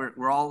 I mean,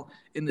 we're all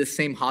in this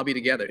same hobby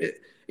together.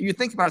 You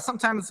think about it,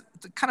 sometimes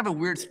it's kind of a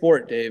weird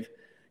sport, Dave.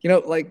 You know,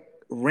 like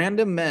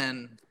random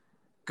men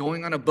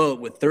going on a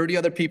boat with 30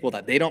 other people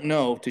that they don't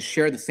know to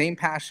share the same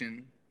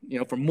passion, you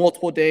know, for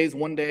multiple days,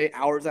 one day,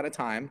 hours at a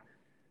time.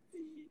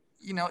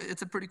 You know,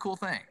 it's a pretty cool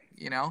thing,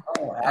 you know,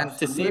 and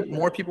to see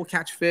more people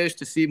catch fish,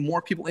 to see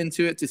more people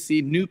into it, to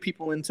see new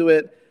people into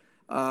it,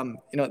 you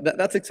know,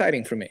 that's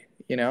exciting for me,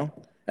 you know,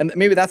 and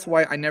maybe that's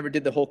why I never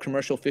did the whole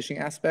commercial fishing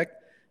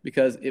aspect,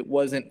 because it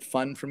wasn't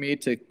fun for me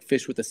to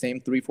fish with the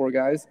same 3-4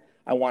 guys.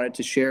 I wanted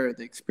to share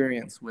the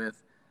experience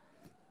with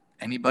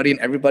anybody and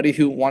everybody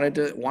who wanted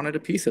a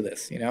piece of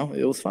this, you know.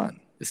 It was fun.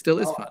 It still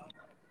is fun.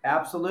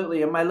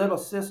 Absolutely. And my little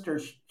sister,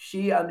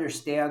 she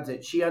understands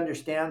it. She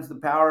understands the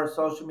power of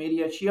social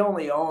media. She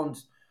only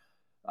owns,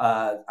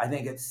 I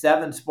think it's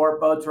 7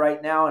 sport boats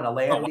right now in a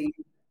landing,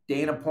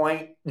 Dana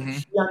Point. Mm-hmm.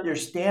 She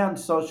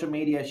understands social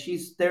media.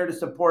 She's there to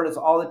support us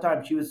all the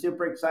time. She was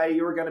super excited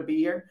you were going to be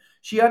here.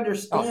 She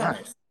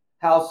understands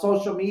how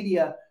social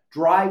media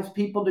drives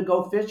people to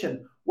go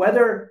fishing.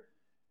 Whether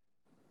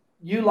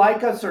you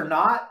like us or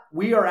not,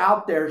 we are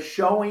out there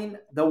showing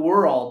the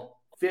world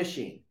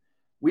fishing.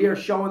 We are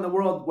showing the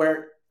world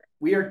where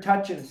we are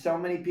touching so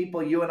many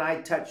people. You and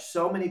I touch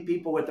so many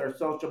people with our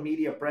social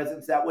media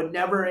presence that would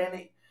never in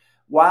any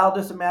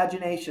wildest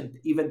imagination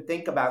even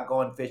think about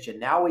going fishing.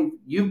 Now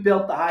you've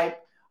built the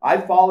hype. I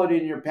followed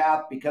in your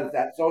path because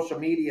that social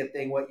media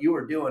thing, what you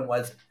were doing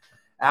was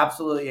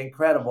absolutely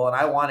incredible, and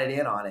I wanted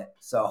in on it.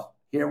 So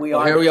here we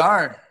are. Here we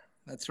are.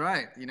 That's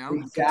right. You know,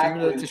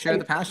 continue to share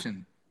the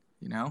passion,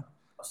 you know.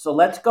 So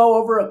let's go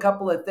over a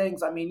couple of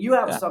things. I mean, you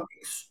have some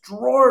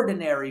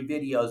extraordinary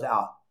videos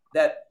out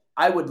that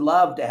I would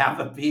love to have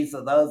a piece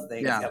of those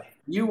things. Yeah.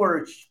 You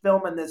were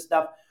filming this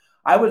stuff.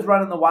 I was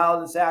running the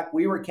Wild and Sack.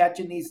 We were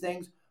catching these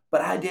things, but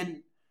I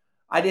didn't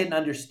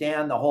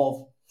understand the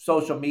whole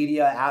social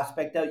media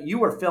aspect of it. You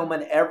were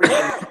filming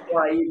everything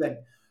before I even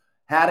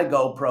had a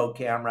GoPro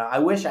camera. I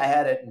wish I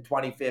had it in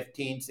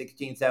 2015,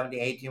 16, 17,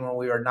 18 when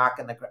we were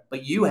knocking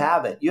but you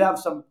have it. You have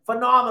some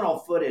phenomenal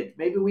footage.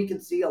 Maybe we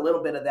can see a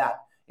little bit of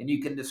that. And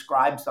you can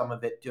describe some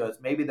of it to us,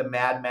 maybe the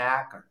Mad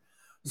Mac or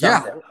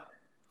something.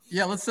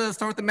 Yeah. Let's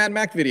start with the Mad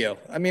Mac video.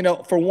 I mean,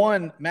 for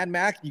one, Mad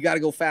Mac, you got to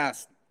go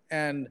fast,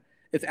 and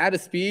it's at a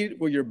speed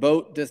where your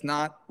boat does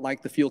not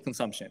like the fuel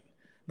consumption.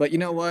 But you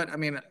know what? I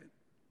mean,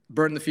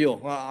 burn the fuel.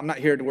 Well, I'm not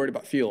here to worry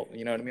about fuel.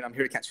 You know what I mean? I'm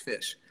here to catch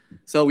fish.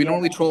 So we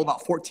normally troll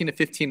about 14 to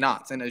 15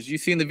 knots, and as you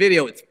see in the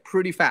video, it's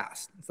pretty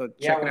fast. So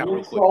check it out.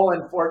 We're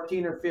trolling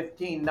 14 or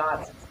 15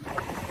 knots.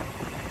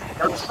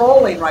 They're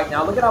trolling right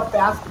now. Look at how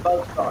fast the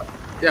boats are.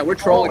 Yeah, we're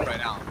trolling right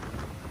now.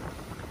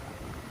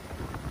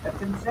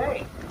 That's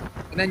insane.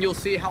 And then you'll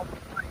see how...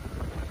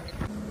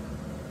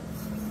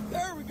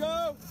 There we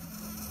go.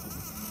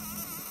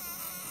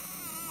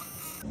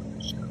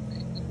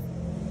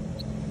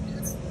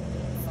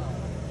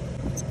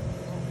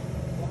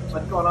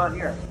 What's going on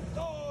here?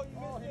 Oh,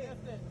 you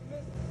missed it.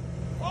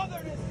 Oh,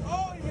 there it is.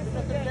 Oh, you missed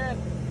it again.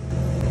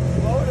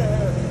 Oh,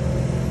 there.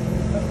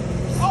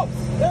 Oh,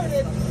 there it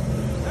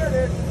is. There it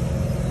is.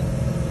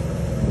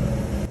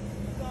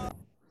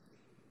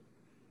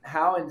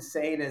 How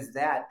insane is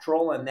that,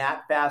 trolling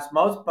that fast?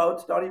 Most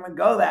boats don't even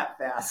go that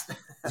fast.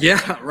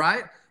 Yeah,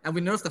 right? And we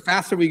notice the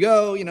faster we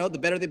go, you know, the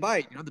better they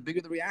bite, you know, the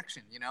bigger the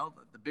reaction, you know,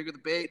 the bigger the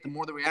bait, the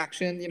more the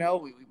reaction, you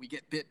know, we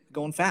get bit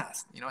going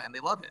fast, you know, and they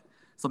love it.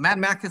 So Mad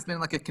Mac has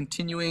been like a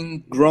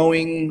continuing,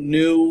 growing,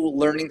 new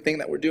learning thing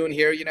that we're doing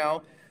here, you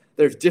know.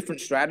 There's different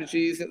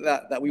strategies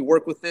that we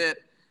work with it,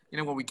 you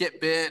know, when we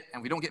get bit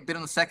and we don't get bit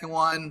on the second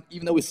one,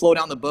 even though we slow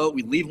down the boat,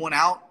 we leave one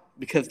out,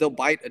 because they'll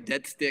bite a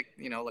dead stick,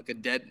 you know, like a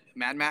dead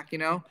Mad Mac, you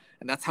know,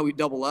 and that's how we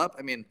double up.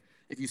 I mean,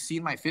 if you've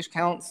seen my fish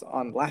counts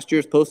on last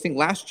year's posting,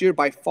 last year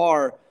by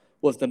far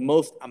was the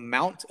most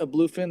amount of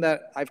bluefin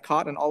that I've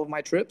caught in all of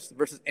my trips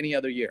versus any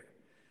other year.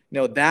 You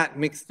know, that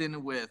mixed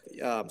in with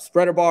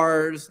spreader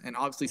bars and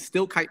obviously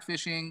still kite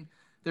fishing.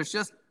 There's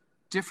just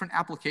different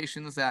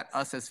applications that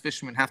us as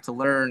fishermen have to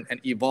learn and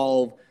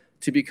evolve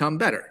to become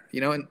better, you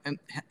know,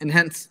 and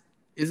hence,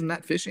 isn't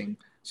that fishing?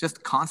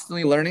 Just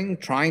constantly learning,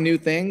 trying new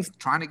things,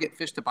 trying to get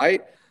fish to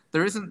bite.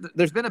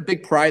 there's been a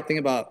big pride thing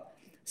about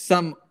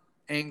some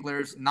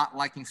anglers not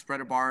liking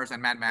spreader bars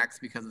and Mad Max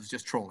because it's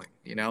just trolling,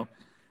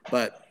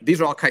 but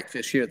these are all kite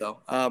fish here though.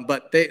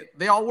 But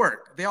they all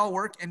work.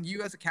 And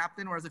you as a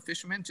captain or as a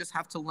fisherman just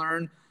have to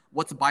learn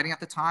what's biting at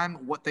the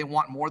time, what they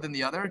want more than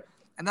the other.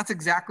 And that's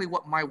exactly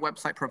what my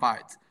website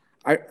provides.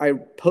 I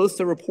post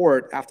a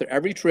report after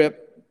every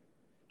trip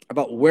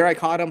about where I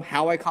caught them,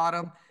 how I caught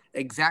them,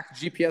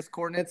 exact GPS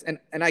coordinates.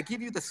 And I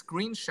give you the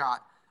screenshot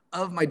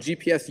of my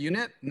GPS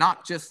unit,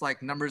 not just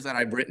like numbers that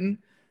I've written,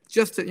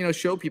 just to,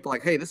 show people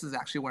like, hey, this is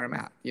actually where I'm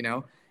at,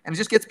 and it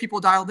just gets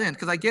people dialed in.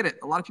 Cause I get it.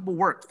 A lot of people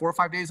work 4 or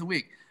 5 days a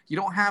week. You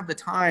don't have the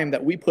time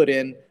that we put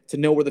in to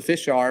know where the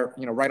fish are,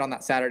 right on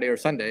that Saturday or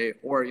Sunday,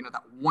 or,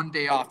 that one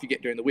day off you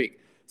get during the week.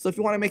 So if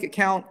you want to make it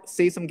count,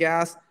 save some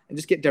gas, and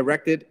just get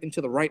directed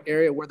into the right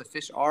area where the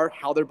fish are,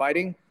 how they're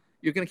biting,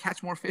 you're going to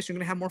catch more fish. You're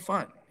going to have more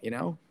fun,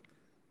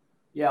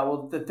 Yeah,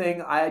 well, the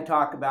thing I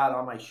talk about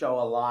on my show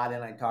a lot,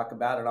 and I talk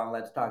about it on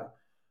Let's Talk,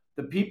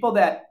 the people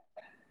that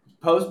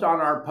post on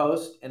our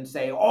post and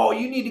say, oh,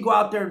 you need to go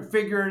out there and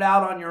figure it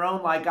out on your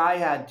own like I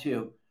had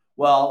to.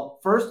 Well,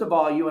 first of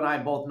all, you and I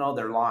both know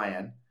they're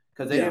lying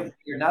because they didn't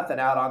figure nothing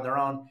out on their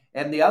own.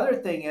 And the other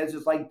thing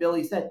is like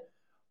Billy said,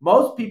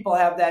 most people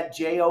have that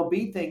JOB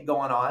thing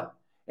going on,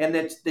 and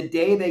it's the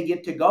day they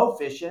get to go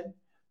fishing.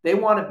 They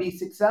want to be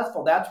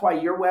successful. That's why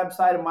your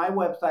website and my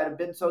website have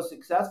been so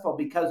successful,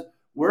 because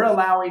we're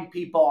allowing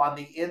people on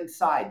the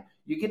inside.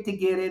 You get to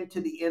get into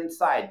the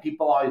inside.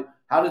 People always,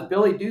 how does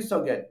Billy do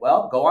so good?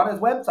 Well, go on his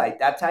website.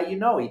 That's how you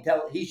know.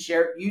 You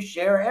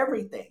share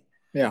everything.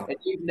 Yeah. And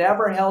you've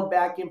never held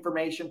back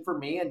information for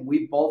me, and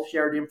we both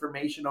shared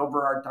information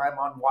over our time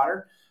on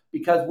water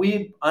because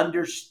we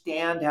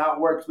understand how it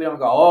works. We don't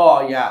go,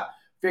 oh yeah,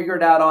 figure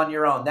it out on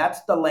your own.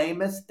 That's the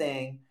lamest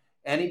thing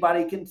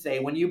anybody can say.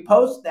 When you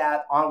post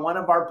that on one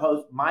of our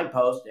posts, my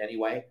post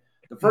anyway,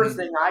 the first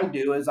thing I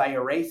do is I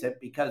erase it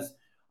because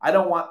I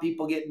don't want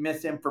people getting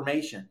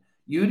misinformation.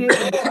 You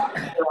didn't go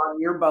on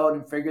your boat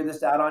and figure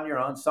this out on your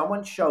own.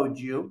 Someone showed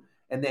you,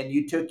 and then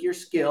you took your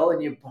skill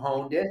and you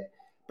honed it.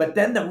 But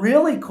then the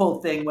really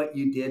cool thing, what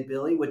you did,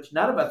 Billy, which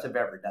none of us have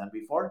ever done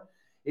before,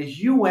 is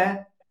you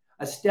went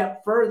a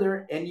step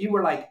further and you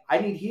were like, I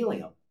need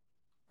helium.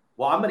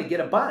 Well, I'm going to get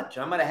a bunch.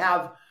 I'm not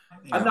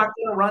going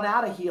to run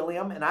out of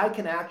helium, and I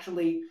can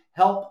actually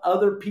help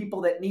other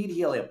people that need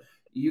helium.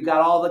 You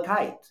got all the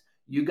kites.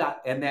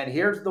 And then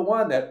here's the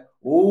one that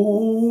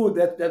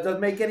doesn't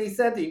make any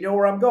sense. You know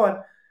where I'm going.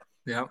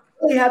 Yeah.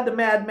 Billy had the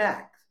Mad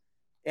Max,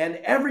 and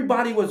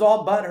everybody was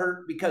all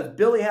butthurt because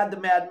Billy had the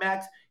Mad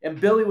Max, and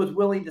Billy was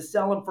willing to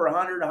sell them for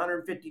 $100,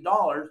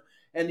 $150.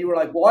 And you were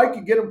like, well, I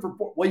could get them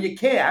for, well, you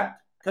can't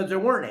because there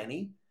weren't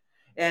any.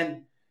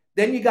 And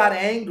then you got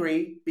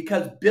angry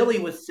because Billy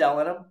was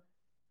selling them.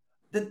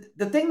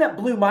 The thing that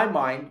blew my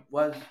mind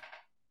was,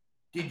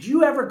 did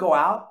you ever go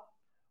out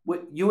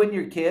with you and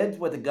your kids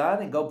with a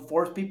gun and go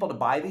force people to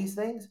buy these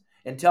things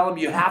and tell them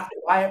you have to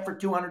buy it for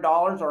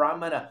 $200 or I'm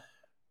going to,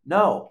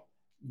 no,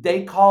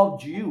 they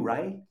called you,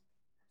 right?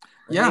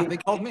 Yeah, they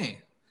called me.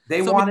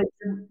 They wanted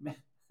to.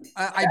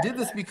 I did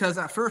this because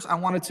at first I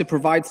wanted to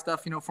provide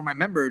stuff, for my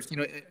members,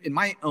 in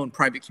my own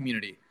private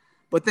community.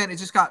 But then it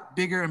just got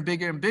bigger and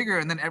bigger and bigger.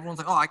 And then everyone's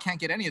like, oh, I can't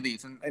get any of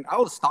these. And I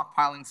was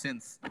stockpiling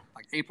since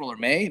like April or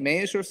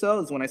May-ish or so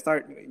is when I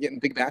start getting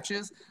big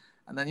batches.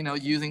 And then,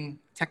 using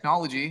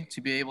technology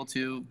to be able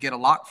to get a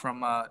lot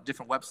from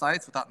different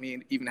websites without me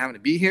even having to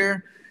be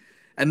here.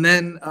 And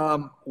then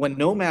when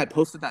Nomad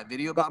posted that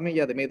video about me,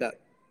 they made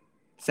that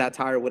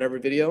satire or whatever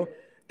video,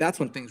 that's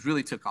when things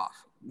really took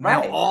off.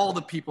 Right. Now all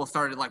the people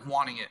started like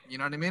wanting it, you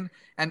know what I mean?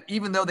 And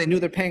even though they knew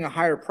they're paying a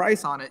higher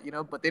price on it,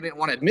 but they didn't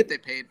want to admit they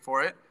paid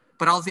for it,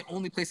 but I was the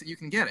only place that you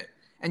can get it.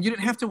 And you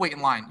didn't have to wait in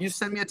line. You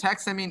send me a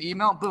text, send me an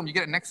email, boom, you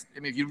get it next. I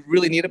mean, if you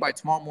really need it by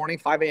tomorrow morning,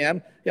 5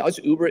 a.m., I'll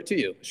just Uber it to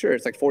you. Sure,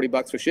 it's like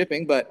 $40 for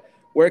shipping, but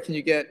where can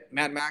you get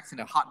Mad Max in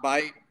a hot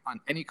bite on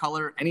any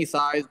color, any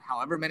size,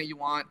 however many you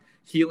want,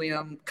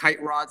 helium,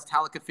 kite rods,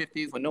 Talica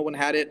 50s when no one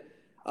had it,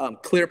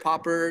 clear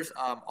poppers,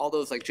 all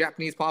those like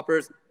Japanese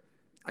poppers.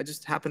 I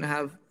just happen to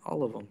have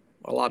all of them,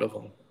 a lot of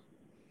them.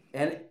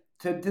 And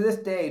to this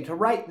day, to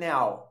right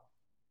now,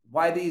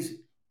 why these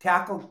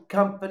tackle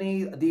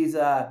companies, these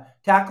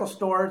tackle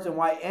stores, and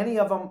why any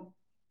of them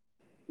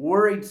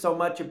worried so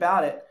much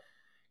about it.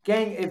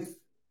 Gang, if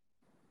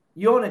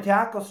you own a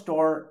tackle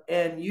store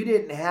and you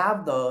didn't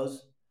have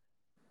those,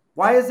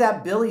 why is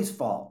that Billy's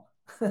fault?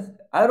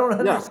 I don't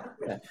understand.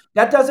 Yeah.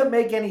 That doesn't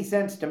make any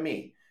sense to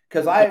me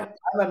because I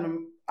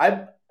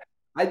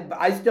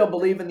still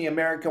believe in the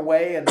American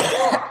way and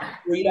the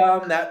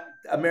freedom that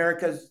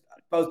America's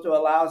supposed to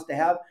allow us to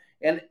have.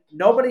 And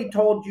nobody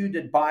told you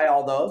to buy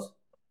all those.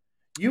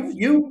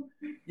 You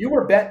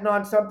were betting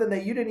on something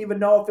that you didn't even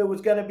know if it was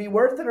going to be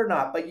worth it or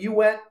not. But you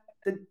went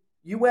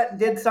and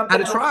did something. I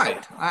had to try.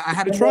 I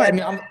had to try. I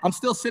mean, I'm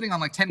still sitting on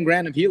like 10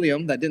 grand of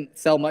helium that didn't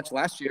sell much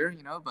last year,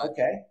 but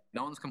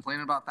no one's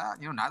complaining about that.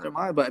 Neither am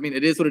I. But I mean,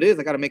 it is what it is.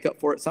 I got to make up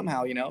for it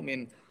somehow, I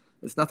mean,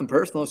 it's nothing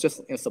personal. It's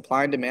just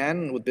supply and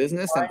demand with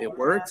business, and it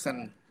works.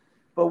 And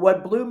But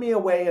what blew me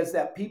away is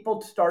that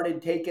people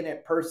started taking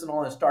it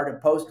personal and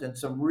started posting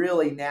some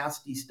really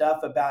nasty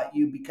stuff about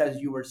you because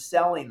you were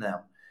selling them.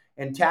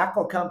 And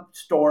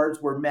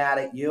stores were mad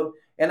at you.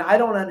 And I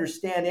don't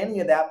understand any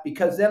of that,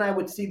 because then I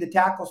would see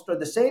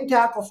the same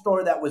tackle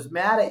store that was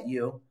mad at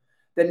you,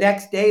 the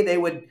next day they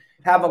would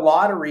have a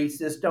lottery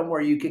system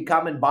where you could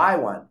come and buy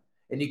one,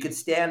 and you could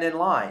stand in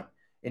line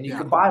and you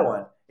could buy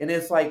one. And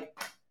it's like,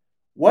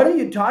 what are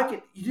you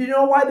talking? You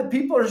know why the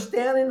people are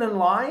standing in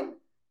line?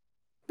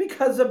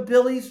 Because of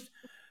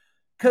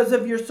because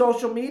of your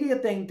social media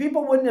thing.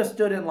 People wouldn't have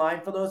stood in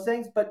line for those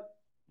things, but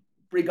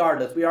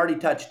regardless, we already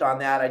touched on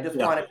that. I just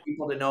wanted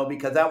people to know,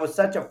 because that was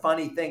such a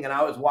funny thing. And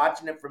I was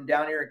watching it from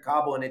down here in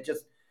Cabo, and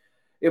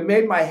it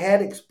made my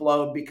head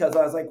explode, because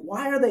I was like,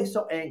 why are they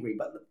so angry?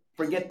 But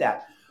forget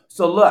that.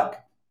 So look,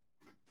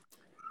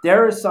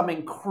 there is some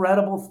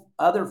incredible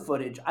other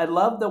footage. I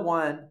love the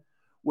one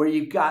where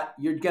you're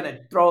going to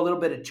throw a little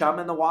bit of chum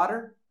in the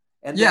water.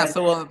 And that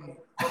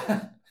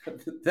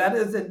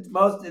is the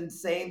most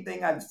insane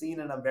thing I've seen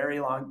in a very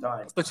long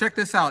time. So check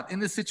this out. In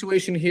this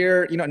situation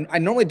here, I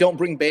normally don't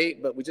bring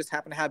bait, but we just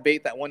happen to have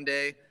bait that one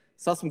day.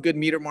 Saw some good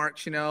meter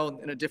marks, in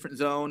a different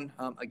zone.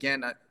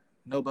 Again,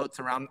 no boats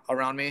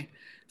around me.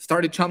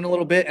 Started chumming a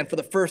little bit, and for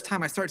the first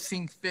time, I started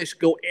seeing fish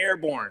go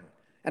airborne.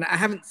 And I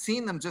haven't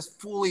seen them just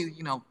fully,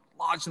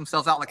 lodge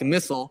themselves out like a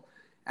missile.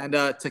 And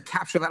to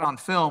capture that on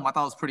film, I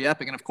thought it was pretty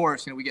epic. And of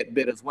course, we get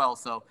bit as well.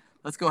 So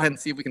let's go ahead and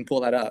see if we can pull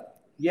that up.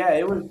 Yeah,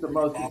 it was the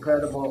most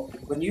incredible.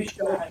 When you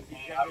showed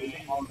me,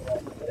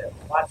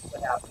 watch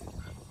what happened.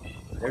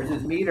 There's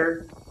his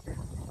meter.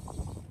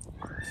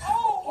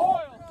 Oh,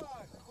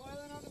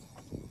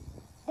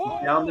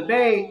 oil! Down the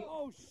bait.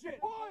 Oh, shit!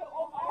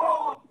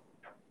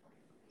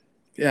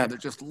 Yeah, they're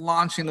just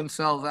launching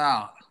themselves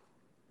out.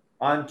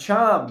 On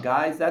chum,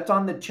 guys. That's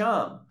on the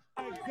chum.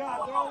 Oh, my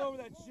God, they're all over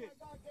that shit.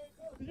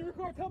 Did you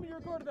record? Tell me you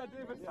recorded that,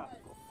 David. Yeah.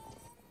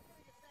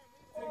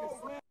 Take a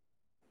snap.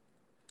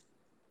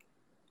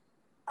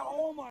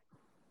 Oh, my.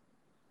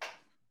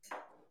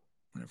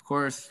 And of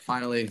course,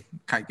 finally,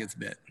 kite gets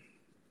bit.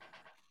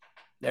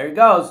 There he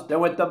goes. There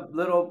with the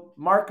little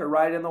marker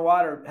right in the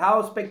water.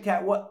 How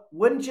spectacular.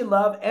 Wouldn't you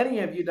love, any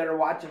of you that are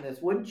watching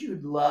this, wouldn't you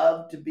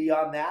love to be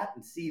on that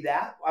and see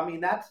that? I mean,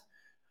 that's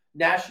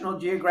National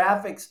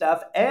Geographic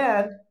stuff.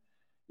 And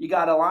you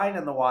got a line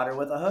in the water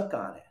with a hook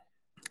on it.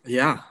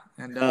 Yeah.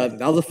 And that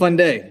was a fun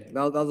day.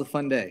 That was a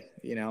fun day,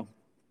 Yeah,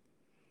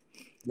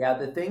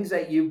 the things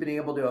that you've been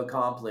able to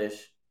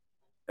accomplish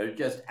are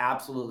just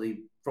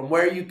absolutely, from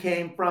where you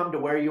came from to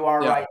where you are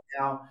right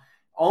now.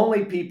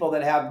 Only people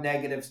that have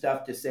negative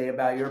stuff to say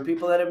about you are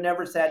people that have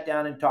never sat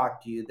down and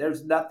talked to you.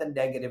 There's nothing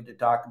negative to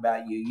talk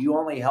about you. You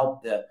only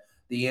help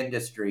the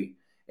industry.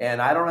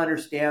 And I don't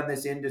understand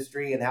this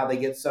industry and how they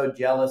get so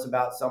jealous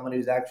about someone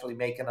who's actually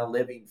making a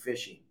living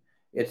fishing.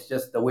 It's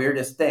just the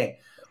weirdest thing.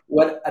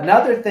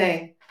 Another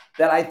thing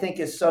that I think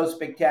is so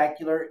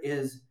spectacular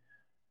is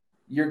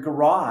your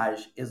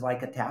garage is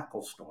like a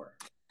tackle store.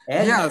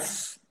 And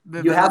yes.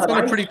 That's been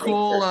a pretty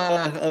cool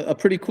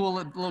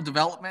little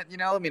development,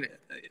 I mean,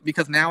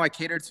 because now I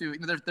cater to,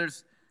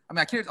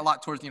 I cater a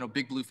lot towards,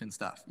 big bluefin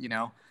stuff,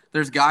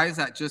 There's guys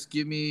that just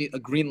give me a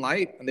green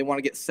light and they want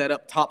to get set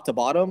up top to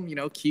bottom,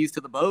 keys to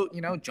the boat,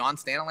 John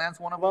Staniland's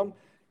one of them.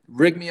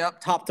 Rig me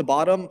up top to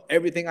bottom,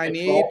 everything I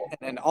need,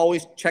 and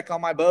always check on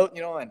my boat,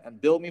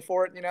 and build me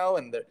for it,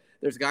 and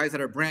there's guys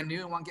that are brand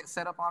new and want to get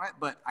set up on it,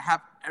 but I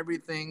have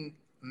everything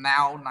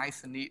now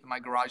nice and neat in my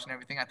garage and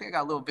everything. I think I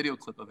got a little video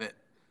clip of it.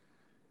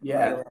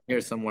 Yeah, right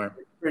here somewhere.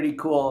 Pretty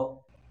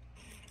cool.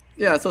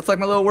 Yeah, so it's like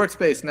my little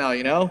workspace now,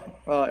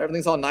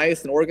 everything's all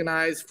nice and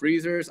organized.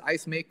 Freezers,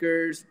 ice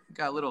makers.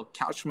 Got a little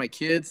couch for my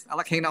kids. I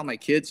like hanging out with my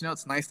kids.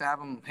 It's nice to have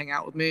them hang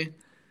out with me.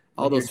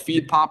 All those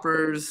feed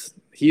poppers,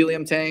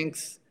 helium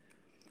tanks.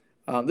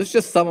 This is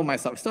just some of my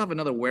stuff. I still have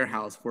another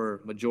warehouse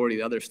for majority of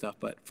the other stuff,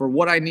 but for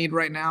what I need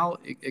right now,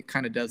 it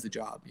kind of does the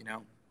job,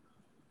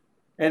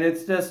 And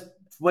it's just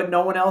what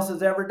no one else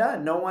has ever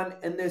done. No one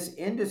in this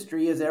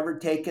industry has ever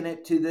taken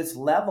it to this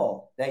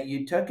level that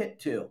you took it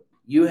to.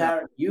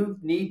 You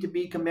need to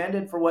be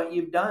commended for what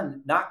you've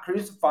done. Not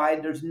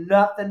crucified. There's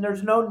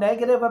no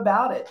negative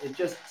about it.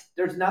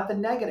 There's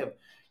nothing negative.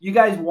 You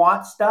guys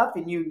want stuff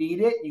and you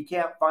need it. You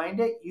can't find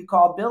it. You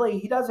call Billy.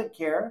 He doesn't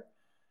care.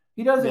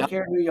 He doesn't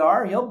care who you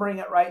are. He'll bring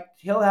it right.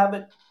 He'll have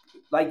it,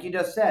 like you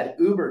just said,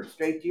 Uber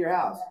straight to your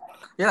house.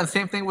 Yeah, the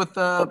same thing with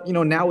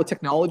now with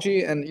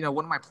technology and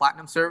one of my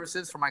platinum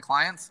services for my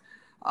clients.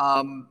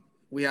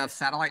 We have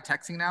satellite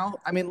texting now.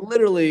 I mean,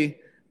 literally,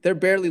 they're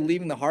barely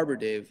leaving the harbor,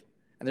 Dave,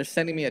 and they're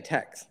sending me a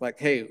text like,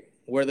 "Hey,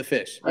 where are the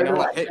fish?" Like,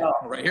 "Hey,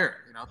 right here."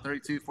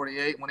 32,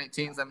 48,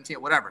 118,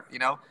 17, whatever.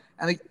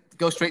 And they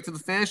go straight to the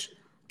fish,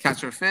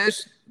 catch their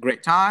fish.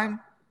 Great time,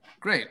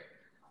 great.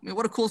 I mean,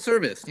 what a cool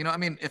service.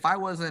 If I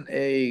wasn't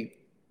a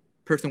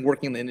person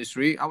working in the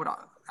industry, I would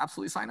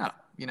absolutely sign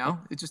up.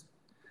 It just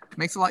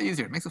makes it a lot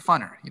easier. It makes it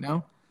funner,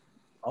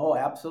 Oh,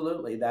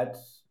 absolutely.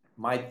 That's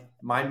my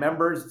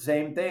members,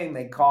 same thing.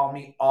 They call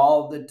me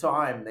all the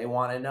time. They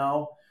want to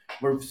know,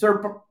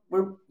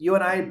 you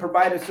and I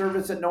provide a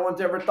service that no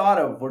one's ever thought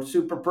of. We're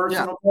super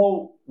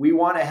personable. Yeah. We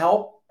want to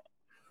help.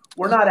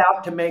 We're not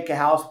out to make a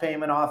house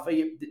payment off of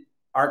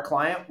our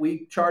client.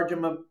 We charge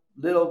them a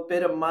little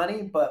bit of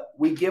money, but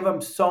we give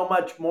them so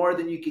much more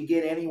than you can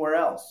get anywhere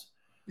else.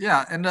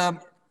 Yeah. And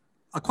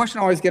a question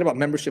I always get about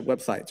membership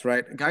websites,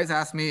 right? Guys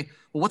ask me,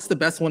 well, what's the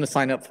best one to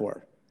sign up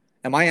for?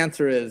 And my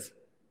answer is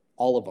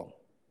all of them.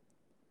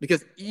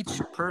 Because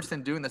each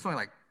person doing this, only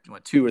like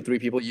 2 or 3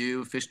 people,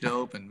 you, Fish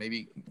Dope, and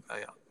maybe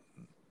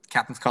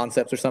Captain's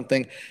Concepts or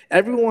something.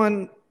 Every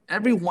one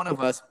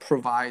of us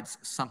provides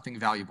something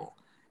valuable.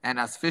 And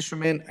as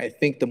fishermen, I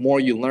think the more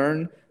you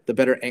learn, the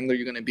better angler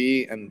you're going to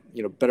be, and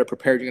better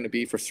prepared you're going to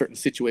be for certain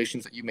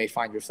situations that you may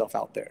find yourself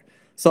out there.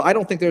 So I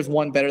don't think there's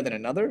one better than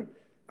another.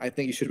 I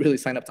think you should really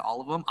sign up to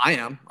all of them. I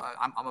am.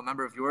 I'm a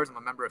member of yours. I'm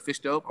a member of Fish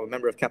Dope. I'm a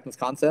member of Captain's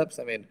Concepts.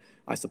 I mean,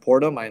 I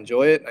support them. I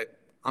enjoy it.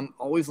 I'm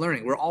always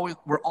learning. We're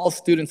all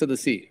students of the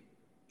sea,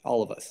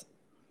 all of us.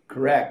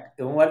 Correct.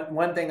 And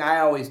one thing I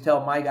always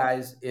tell my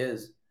guys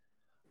is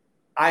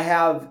I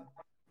have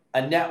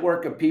a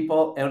network of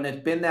people, and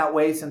it's been that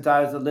way since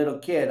I was a little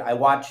kid. I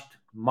watched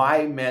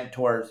my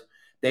mentors.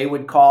 They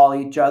would call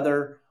each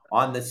other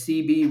on the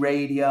CB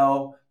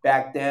radio.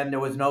 Back then, there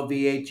was no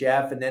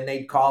VHF, and then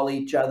they'd call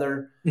each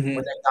other when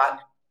they got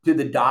to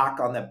the dock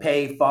on the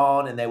pay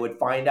phone, and they would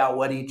find out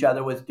what each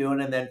other was doing.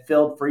 And then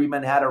Phil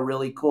Freeman had a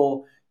really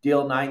cool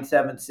deal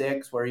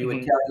 976 where he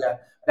would tell you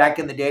back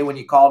in the day when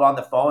you called on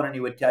the phone, and he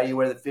would tell you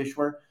where the fish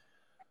were.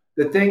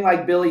 The thing,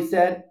 like Billy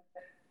said,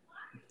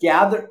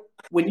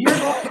 when you're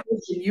going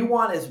fishing, you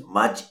want as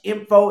much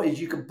info as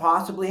you can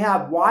possibly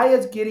have. Why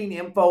is getting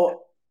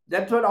info?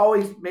 That's what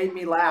always made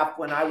me laugh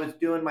when I was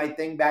doing my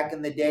thing back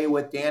in the day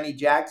with Danny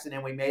Jackson,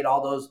 and we made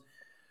all those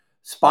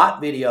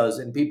spot videos,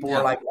 and people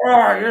were like,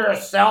 "Oh, you're a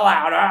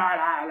sellout.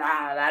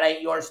 That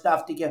ain't your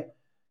stuff to give."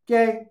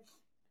 Okay,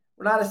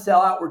 we're not a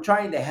sellout. We're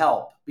trying to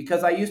help,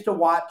 because I used to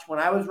watch when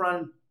I was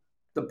running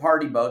the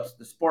party boats,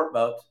 the sport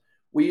boats.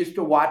 We used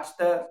to watch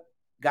the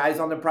guys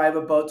on the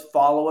private boats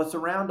follow us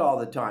around all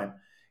the time.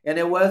 And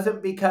it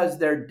wasn't because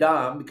they're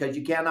dumb, because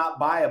you cannot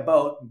buy a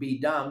boat and be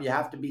dumb. You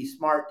have to be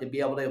smart to be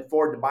able to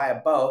afford to buy a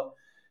boat.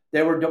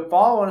 They were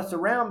following us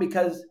around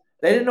because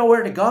they didn't know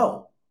where to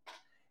go.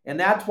 And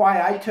that's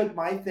why I took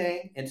my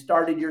thing and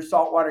started Your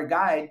Saltwater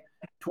Guide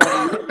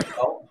 20 years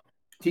ago,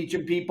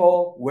 teaching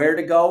people where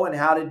to go and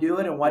how to do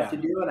it and what to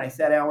do. And I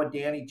sat down with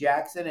Danny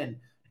Jackson and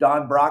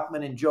Don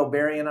Brockman and Joe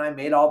Barry, and I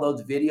made all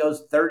those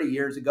videos 30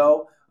 years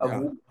ago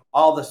of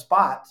all the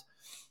spots.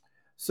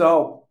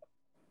 So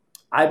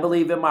I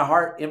believe in my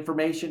heart,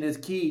 information is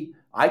key.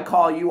 I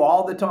call you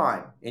all the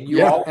time, and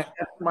you always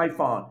answer my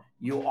phone.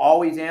 You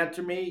always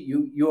answer me.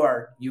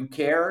 You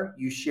care.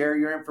 You share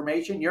your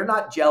information. You're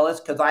not jealous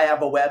because I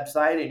have a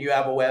website and you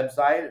have a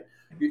website.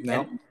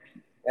 No.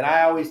 And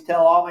I always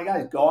tell all my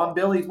guys, go on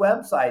Billy's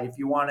website if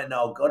you want to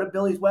know. Go to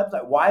Billy's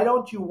website. Why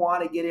don't you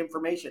want to get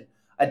information?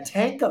 A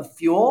tank of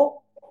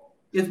fuel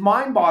is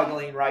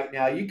mind-boggling right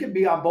now. You can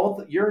be on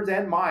both yours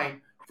and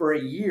mine for a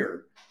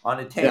year on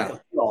a tank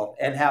of fuel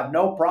and have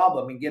no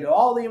problem and get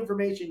all the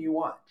information you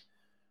want.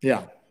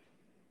 Yeah.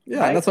 Yeah.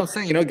 Right? And that's what I'm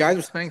saying. Guys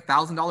are spending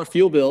 $1,000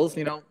 fuel bills.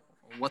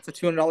 What's a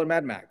 $200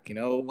 Mad Mac?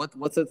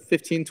 What's a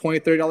 $15,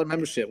 $20, $30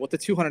 membership? What's a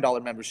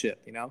 $200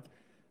 membership?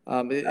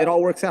 It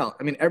all works out.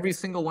 I mean, every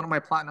single one of my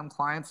platinum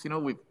clients,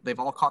 they've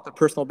all caught their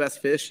personal best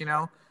fish,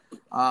 I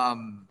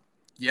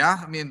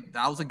mean,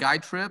 that was a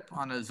guide trip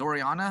on a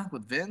Zoriana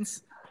with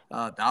Vince.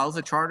 That was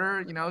a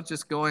charter,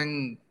 just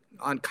going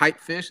on kite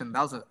fish, and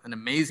that was an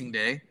amazing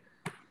day.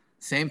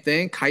 Same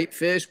thing, kite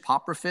fish,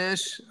 popper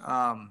fish.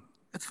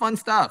 It's fun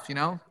stuff,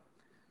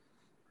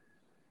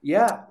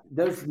 Yeah,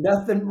 there's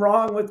nothing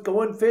wrong with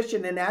going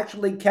fishing and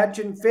actually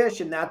catching fish,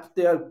 and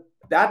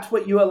that's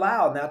what you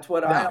allow, and that's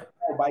what I allow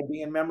by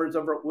being members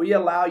of it. We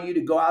allow you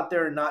to go out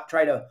there and not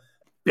try to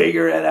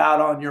figure it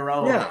out on your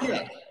own.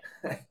 Yeah.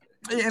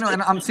 And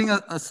I'm seeing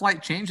a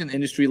slight change in the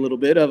industry a little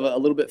bit of a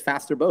little bit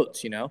faster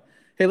boats,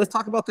 Hey, let's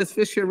talk about this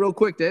fish here real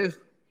quick, Dave.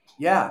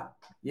 Yeah.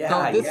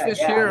 So this fish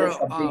here, that's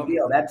a big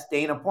deal. That's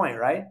Dana Point,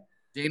 right?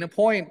 Dana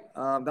Point.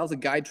 That was a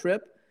guide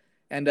trip,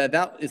 and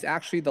that is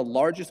actually the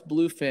largest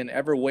bluefin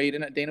ever weighed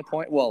in at Dana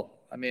Point. Well,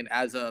 I mean,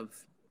 as of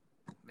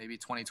maybe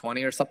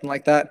 2020 or something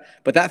like that.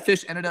 But that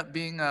fish ended up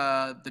being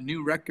the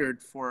new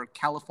record for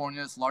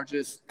California's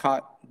largest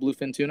caught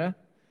bluefin tuna.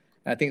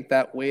 And I think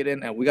that weighed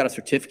in, and we got a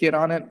certificate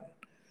on it.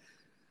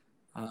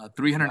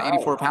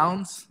 384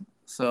 pounds.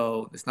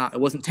 So it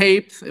wasn't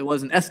taped. It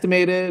wasn't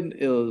estimated.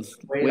 It was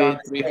weighed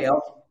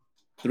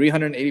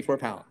 384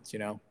 pounds,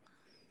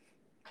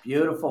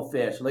 Beautiful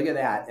fish. Look at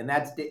that. And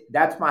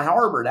that's my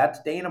harbor.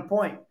 That's Dana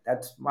Point.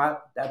 That's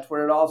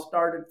where it all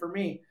started for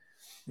me.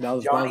 That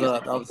was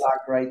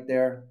right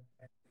there.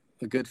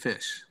 A good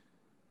fish.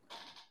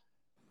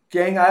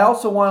 Gang, I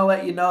also want to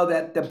let you know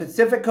that the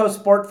Pacific Coast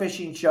Sport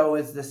Fishing Show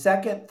is the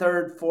 2nd,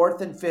 3rd, 4th,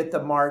 and 5th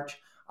of March.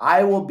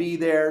 I will be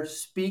there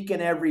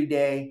speaking every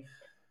day.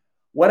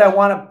 What I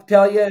want to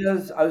tell you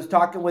is I was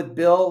talking with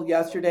Bill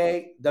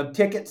yesterday. The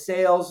ticket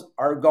sales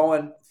are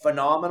going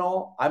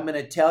phenomenal. I'm going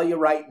to tell you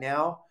right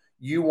now,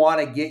 you want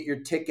to get your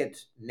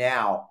tickets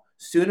now,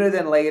 sooner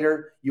than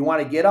later. You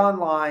want to get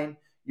online.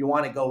 You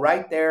want to go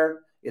right there.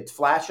 It's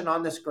flashing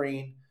on the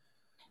screen.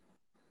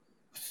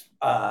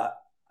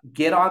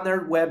 Get on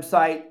their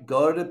website,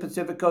 go to the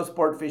Pacific Coast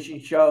Sport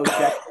Fishing Show,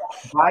 check,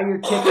 buy your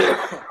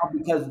tickets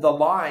because the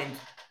lines.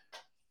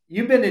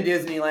 You've been to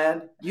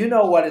Disneyland. You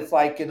know what it's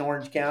like in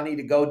Orange County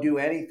to go do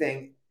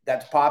anything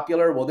that's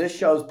popular. Well, this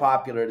show's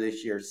popular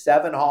this year.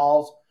 7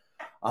 halls,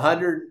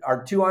 100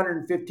 or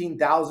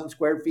 215,000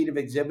 square feet of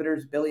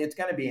exhibitors. Billy, it's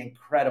going to be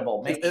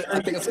incredible. I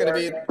think it's going to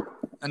be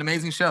an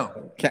amazing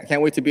show.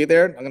 Can't wait to be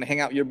there. I'm going to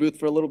hang out at your booth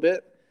for a little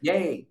bit.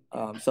 Yay.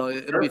 So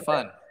it'll be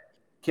fun.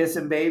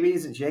 Kissing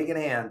babies and shaking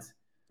hands.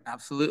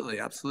 Absolutely.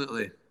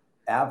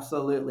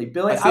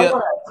 Billy, I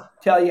want to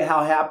tell you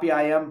how happy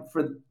I am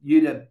for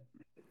you to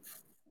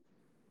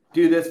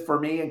do this for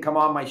me and come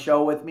on my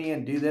show with me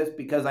and do this,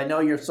 because I know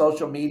your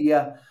social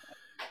media,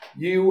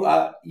 you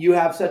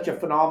have such a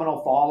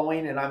phenomenal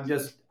following, and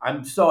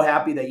I'm so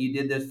happy that you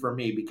did this for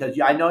me, because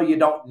I know you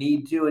don't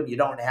need to and you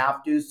don't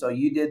have to. So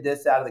you did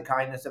this out of the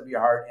kindness of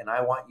your heart, and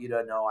I want you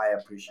to know I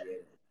appreciate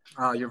it.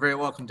 You're very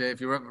welcome, Dave.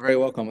 You're very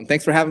welcome. And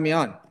thanks for having me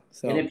on.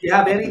 So, and if you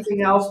have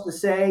anything else to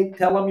say,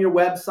 tell them your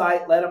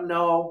website, let them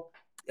know.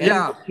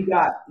 Anything you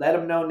got, let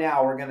them know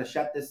now. We're going to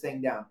shut this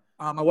thing down.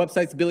 My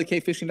website's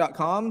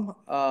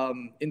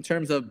billykfishing.com. In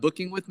terms of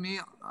booking with me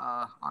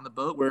on the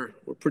boat, we're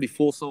pretty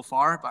full so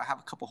far, but I have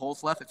a couple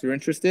holes left if you're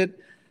interested.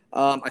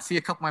 I see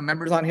a couple of my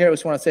members on here. I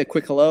just want to say a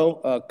quick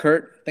hello.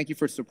 Kurt, thank you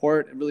for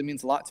support. It really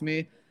means a lot to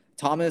me.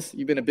 Thomas,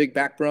 you've been a big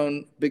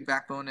backbone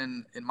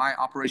in my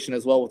operation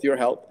as well with your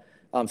help.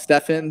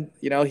 Stefan,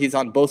 he's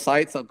on both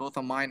sites, both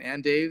on mine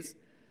and Dave's.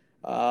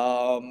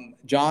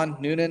 John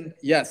Noonan,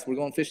 yes, we're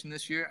going fishing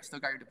this year. I still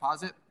got your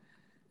deposit.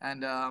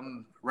 And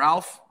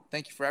Ralph,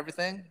 thank you for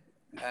everything.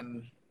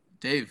 And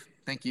Dave,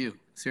 thank you.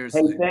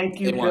 Seriously. Hey, thank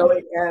you,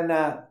 Billy. And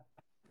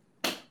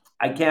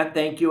I can't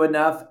thank you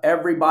enough.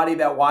 Everybody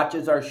that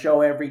watches our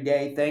show every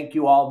day, thank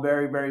you all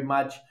very, very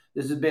much.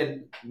 This has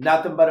been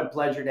nothing but a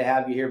pleasure to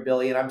have you here,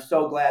 Billy. And I'm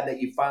so glad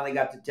that you finally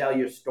got to tell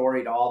your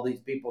story to all these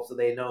people so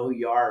they know who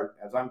you are,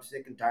 as I'm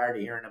sick and tired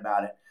of hearing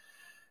about it.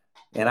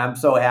 And I'm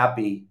so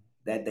happy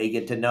that they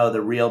get to know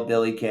the real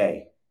Billy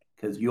K,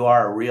 because you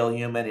are a real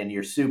human and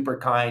you're super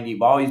kind.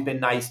 You've always been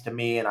nice to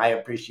me, and I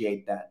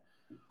appreciate that.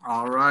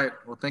 All right.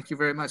 Well, thank you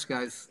very much,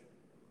 guys.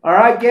 All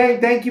right, gang.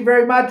 Thank you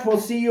very much. We'll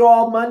see you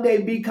all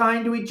Monday. Be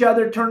kind to each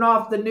other. Turn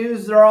off the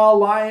news. They're all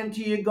lying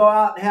to you. Go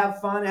out and have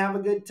fun. Have a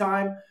good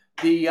time.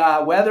 The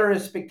weather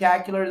is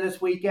spectacular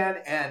this weekend,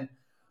 and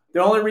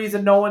the only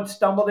reason no one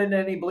stumbled into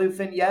any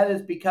bluefin yet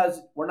is because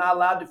we're not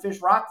allowed to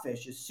fish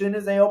rockfish. As soon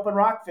as they open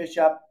rockfish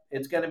up,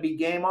 it's going to be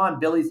game on.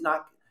 Billy's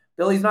not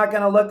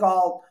going to look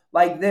all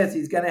like this.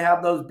 He's going to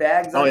have those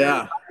bags. Oh,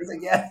 yeah.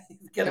 Again.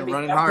 He's going to be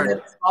running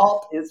hard.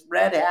 Salt. His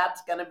red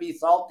hat's going to be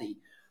salty.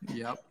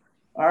 Yep.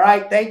 All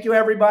right. Thank you,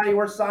 everybody.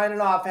 We're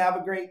signing off. Have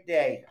a great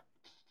day.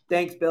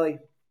 Thanks, Billy.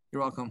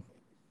 You're welcome.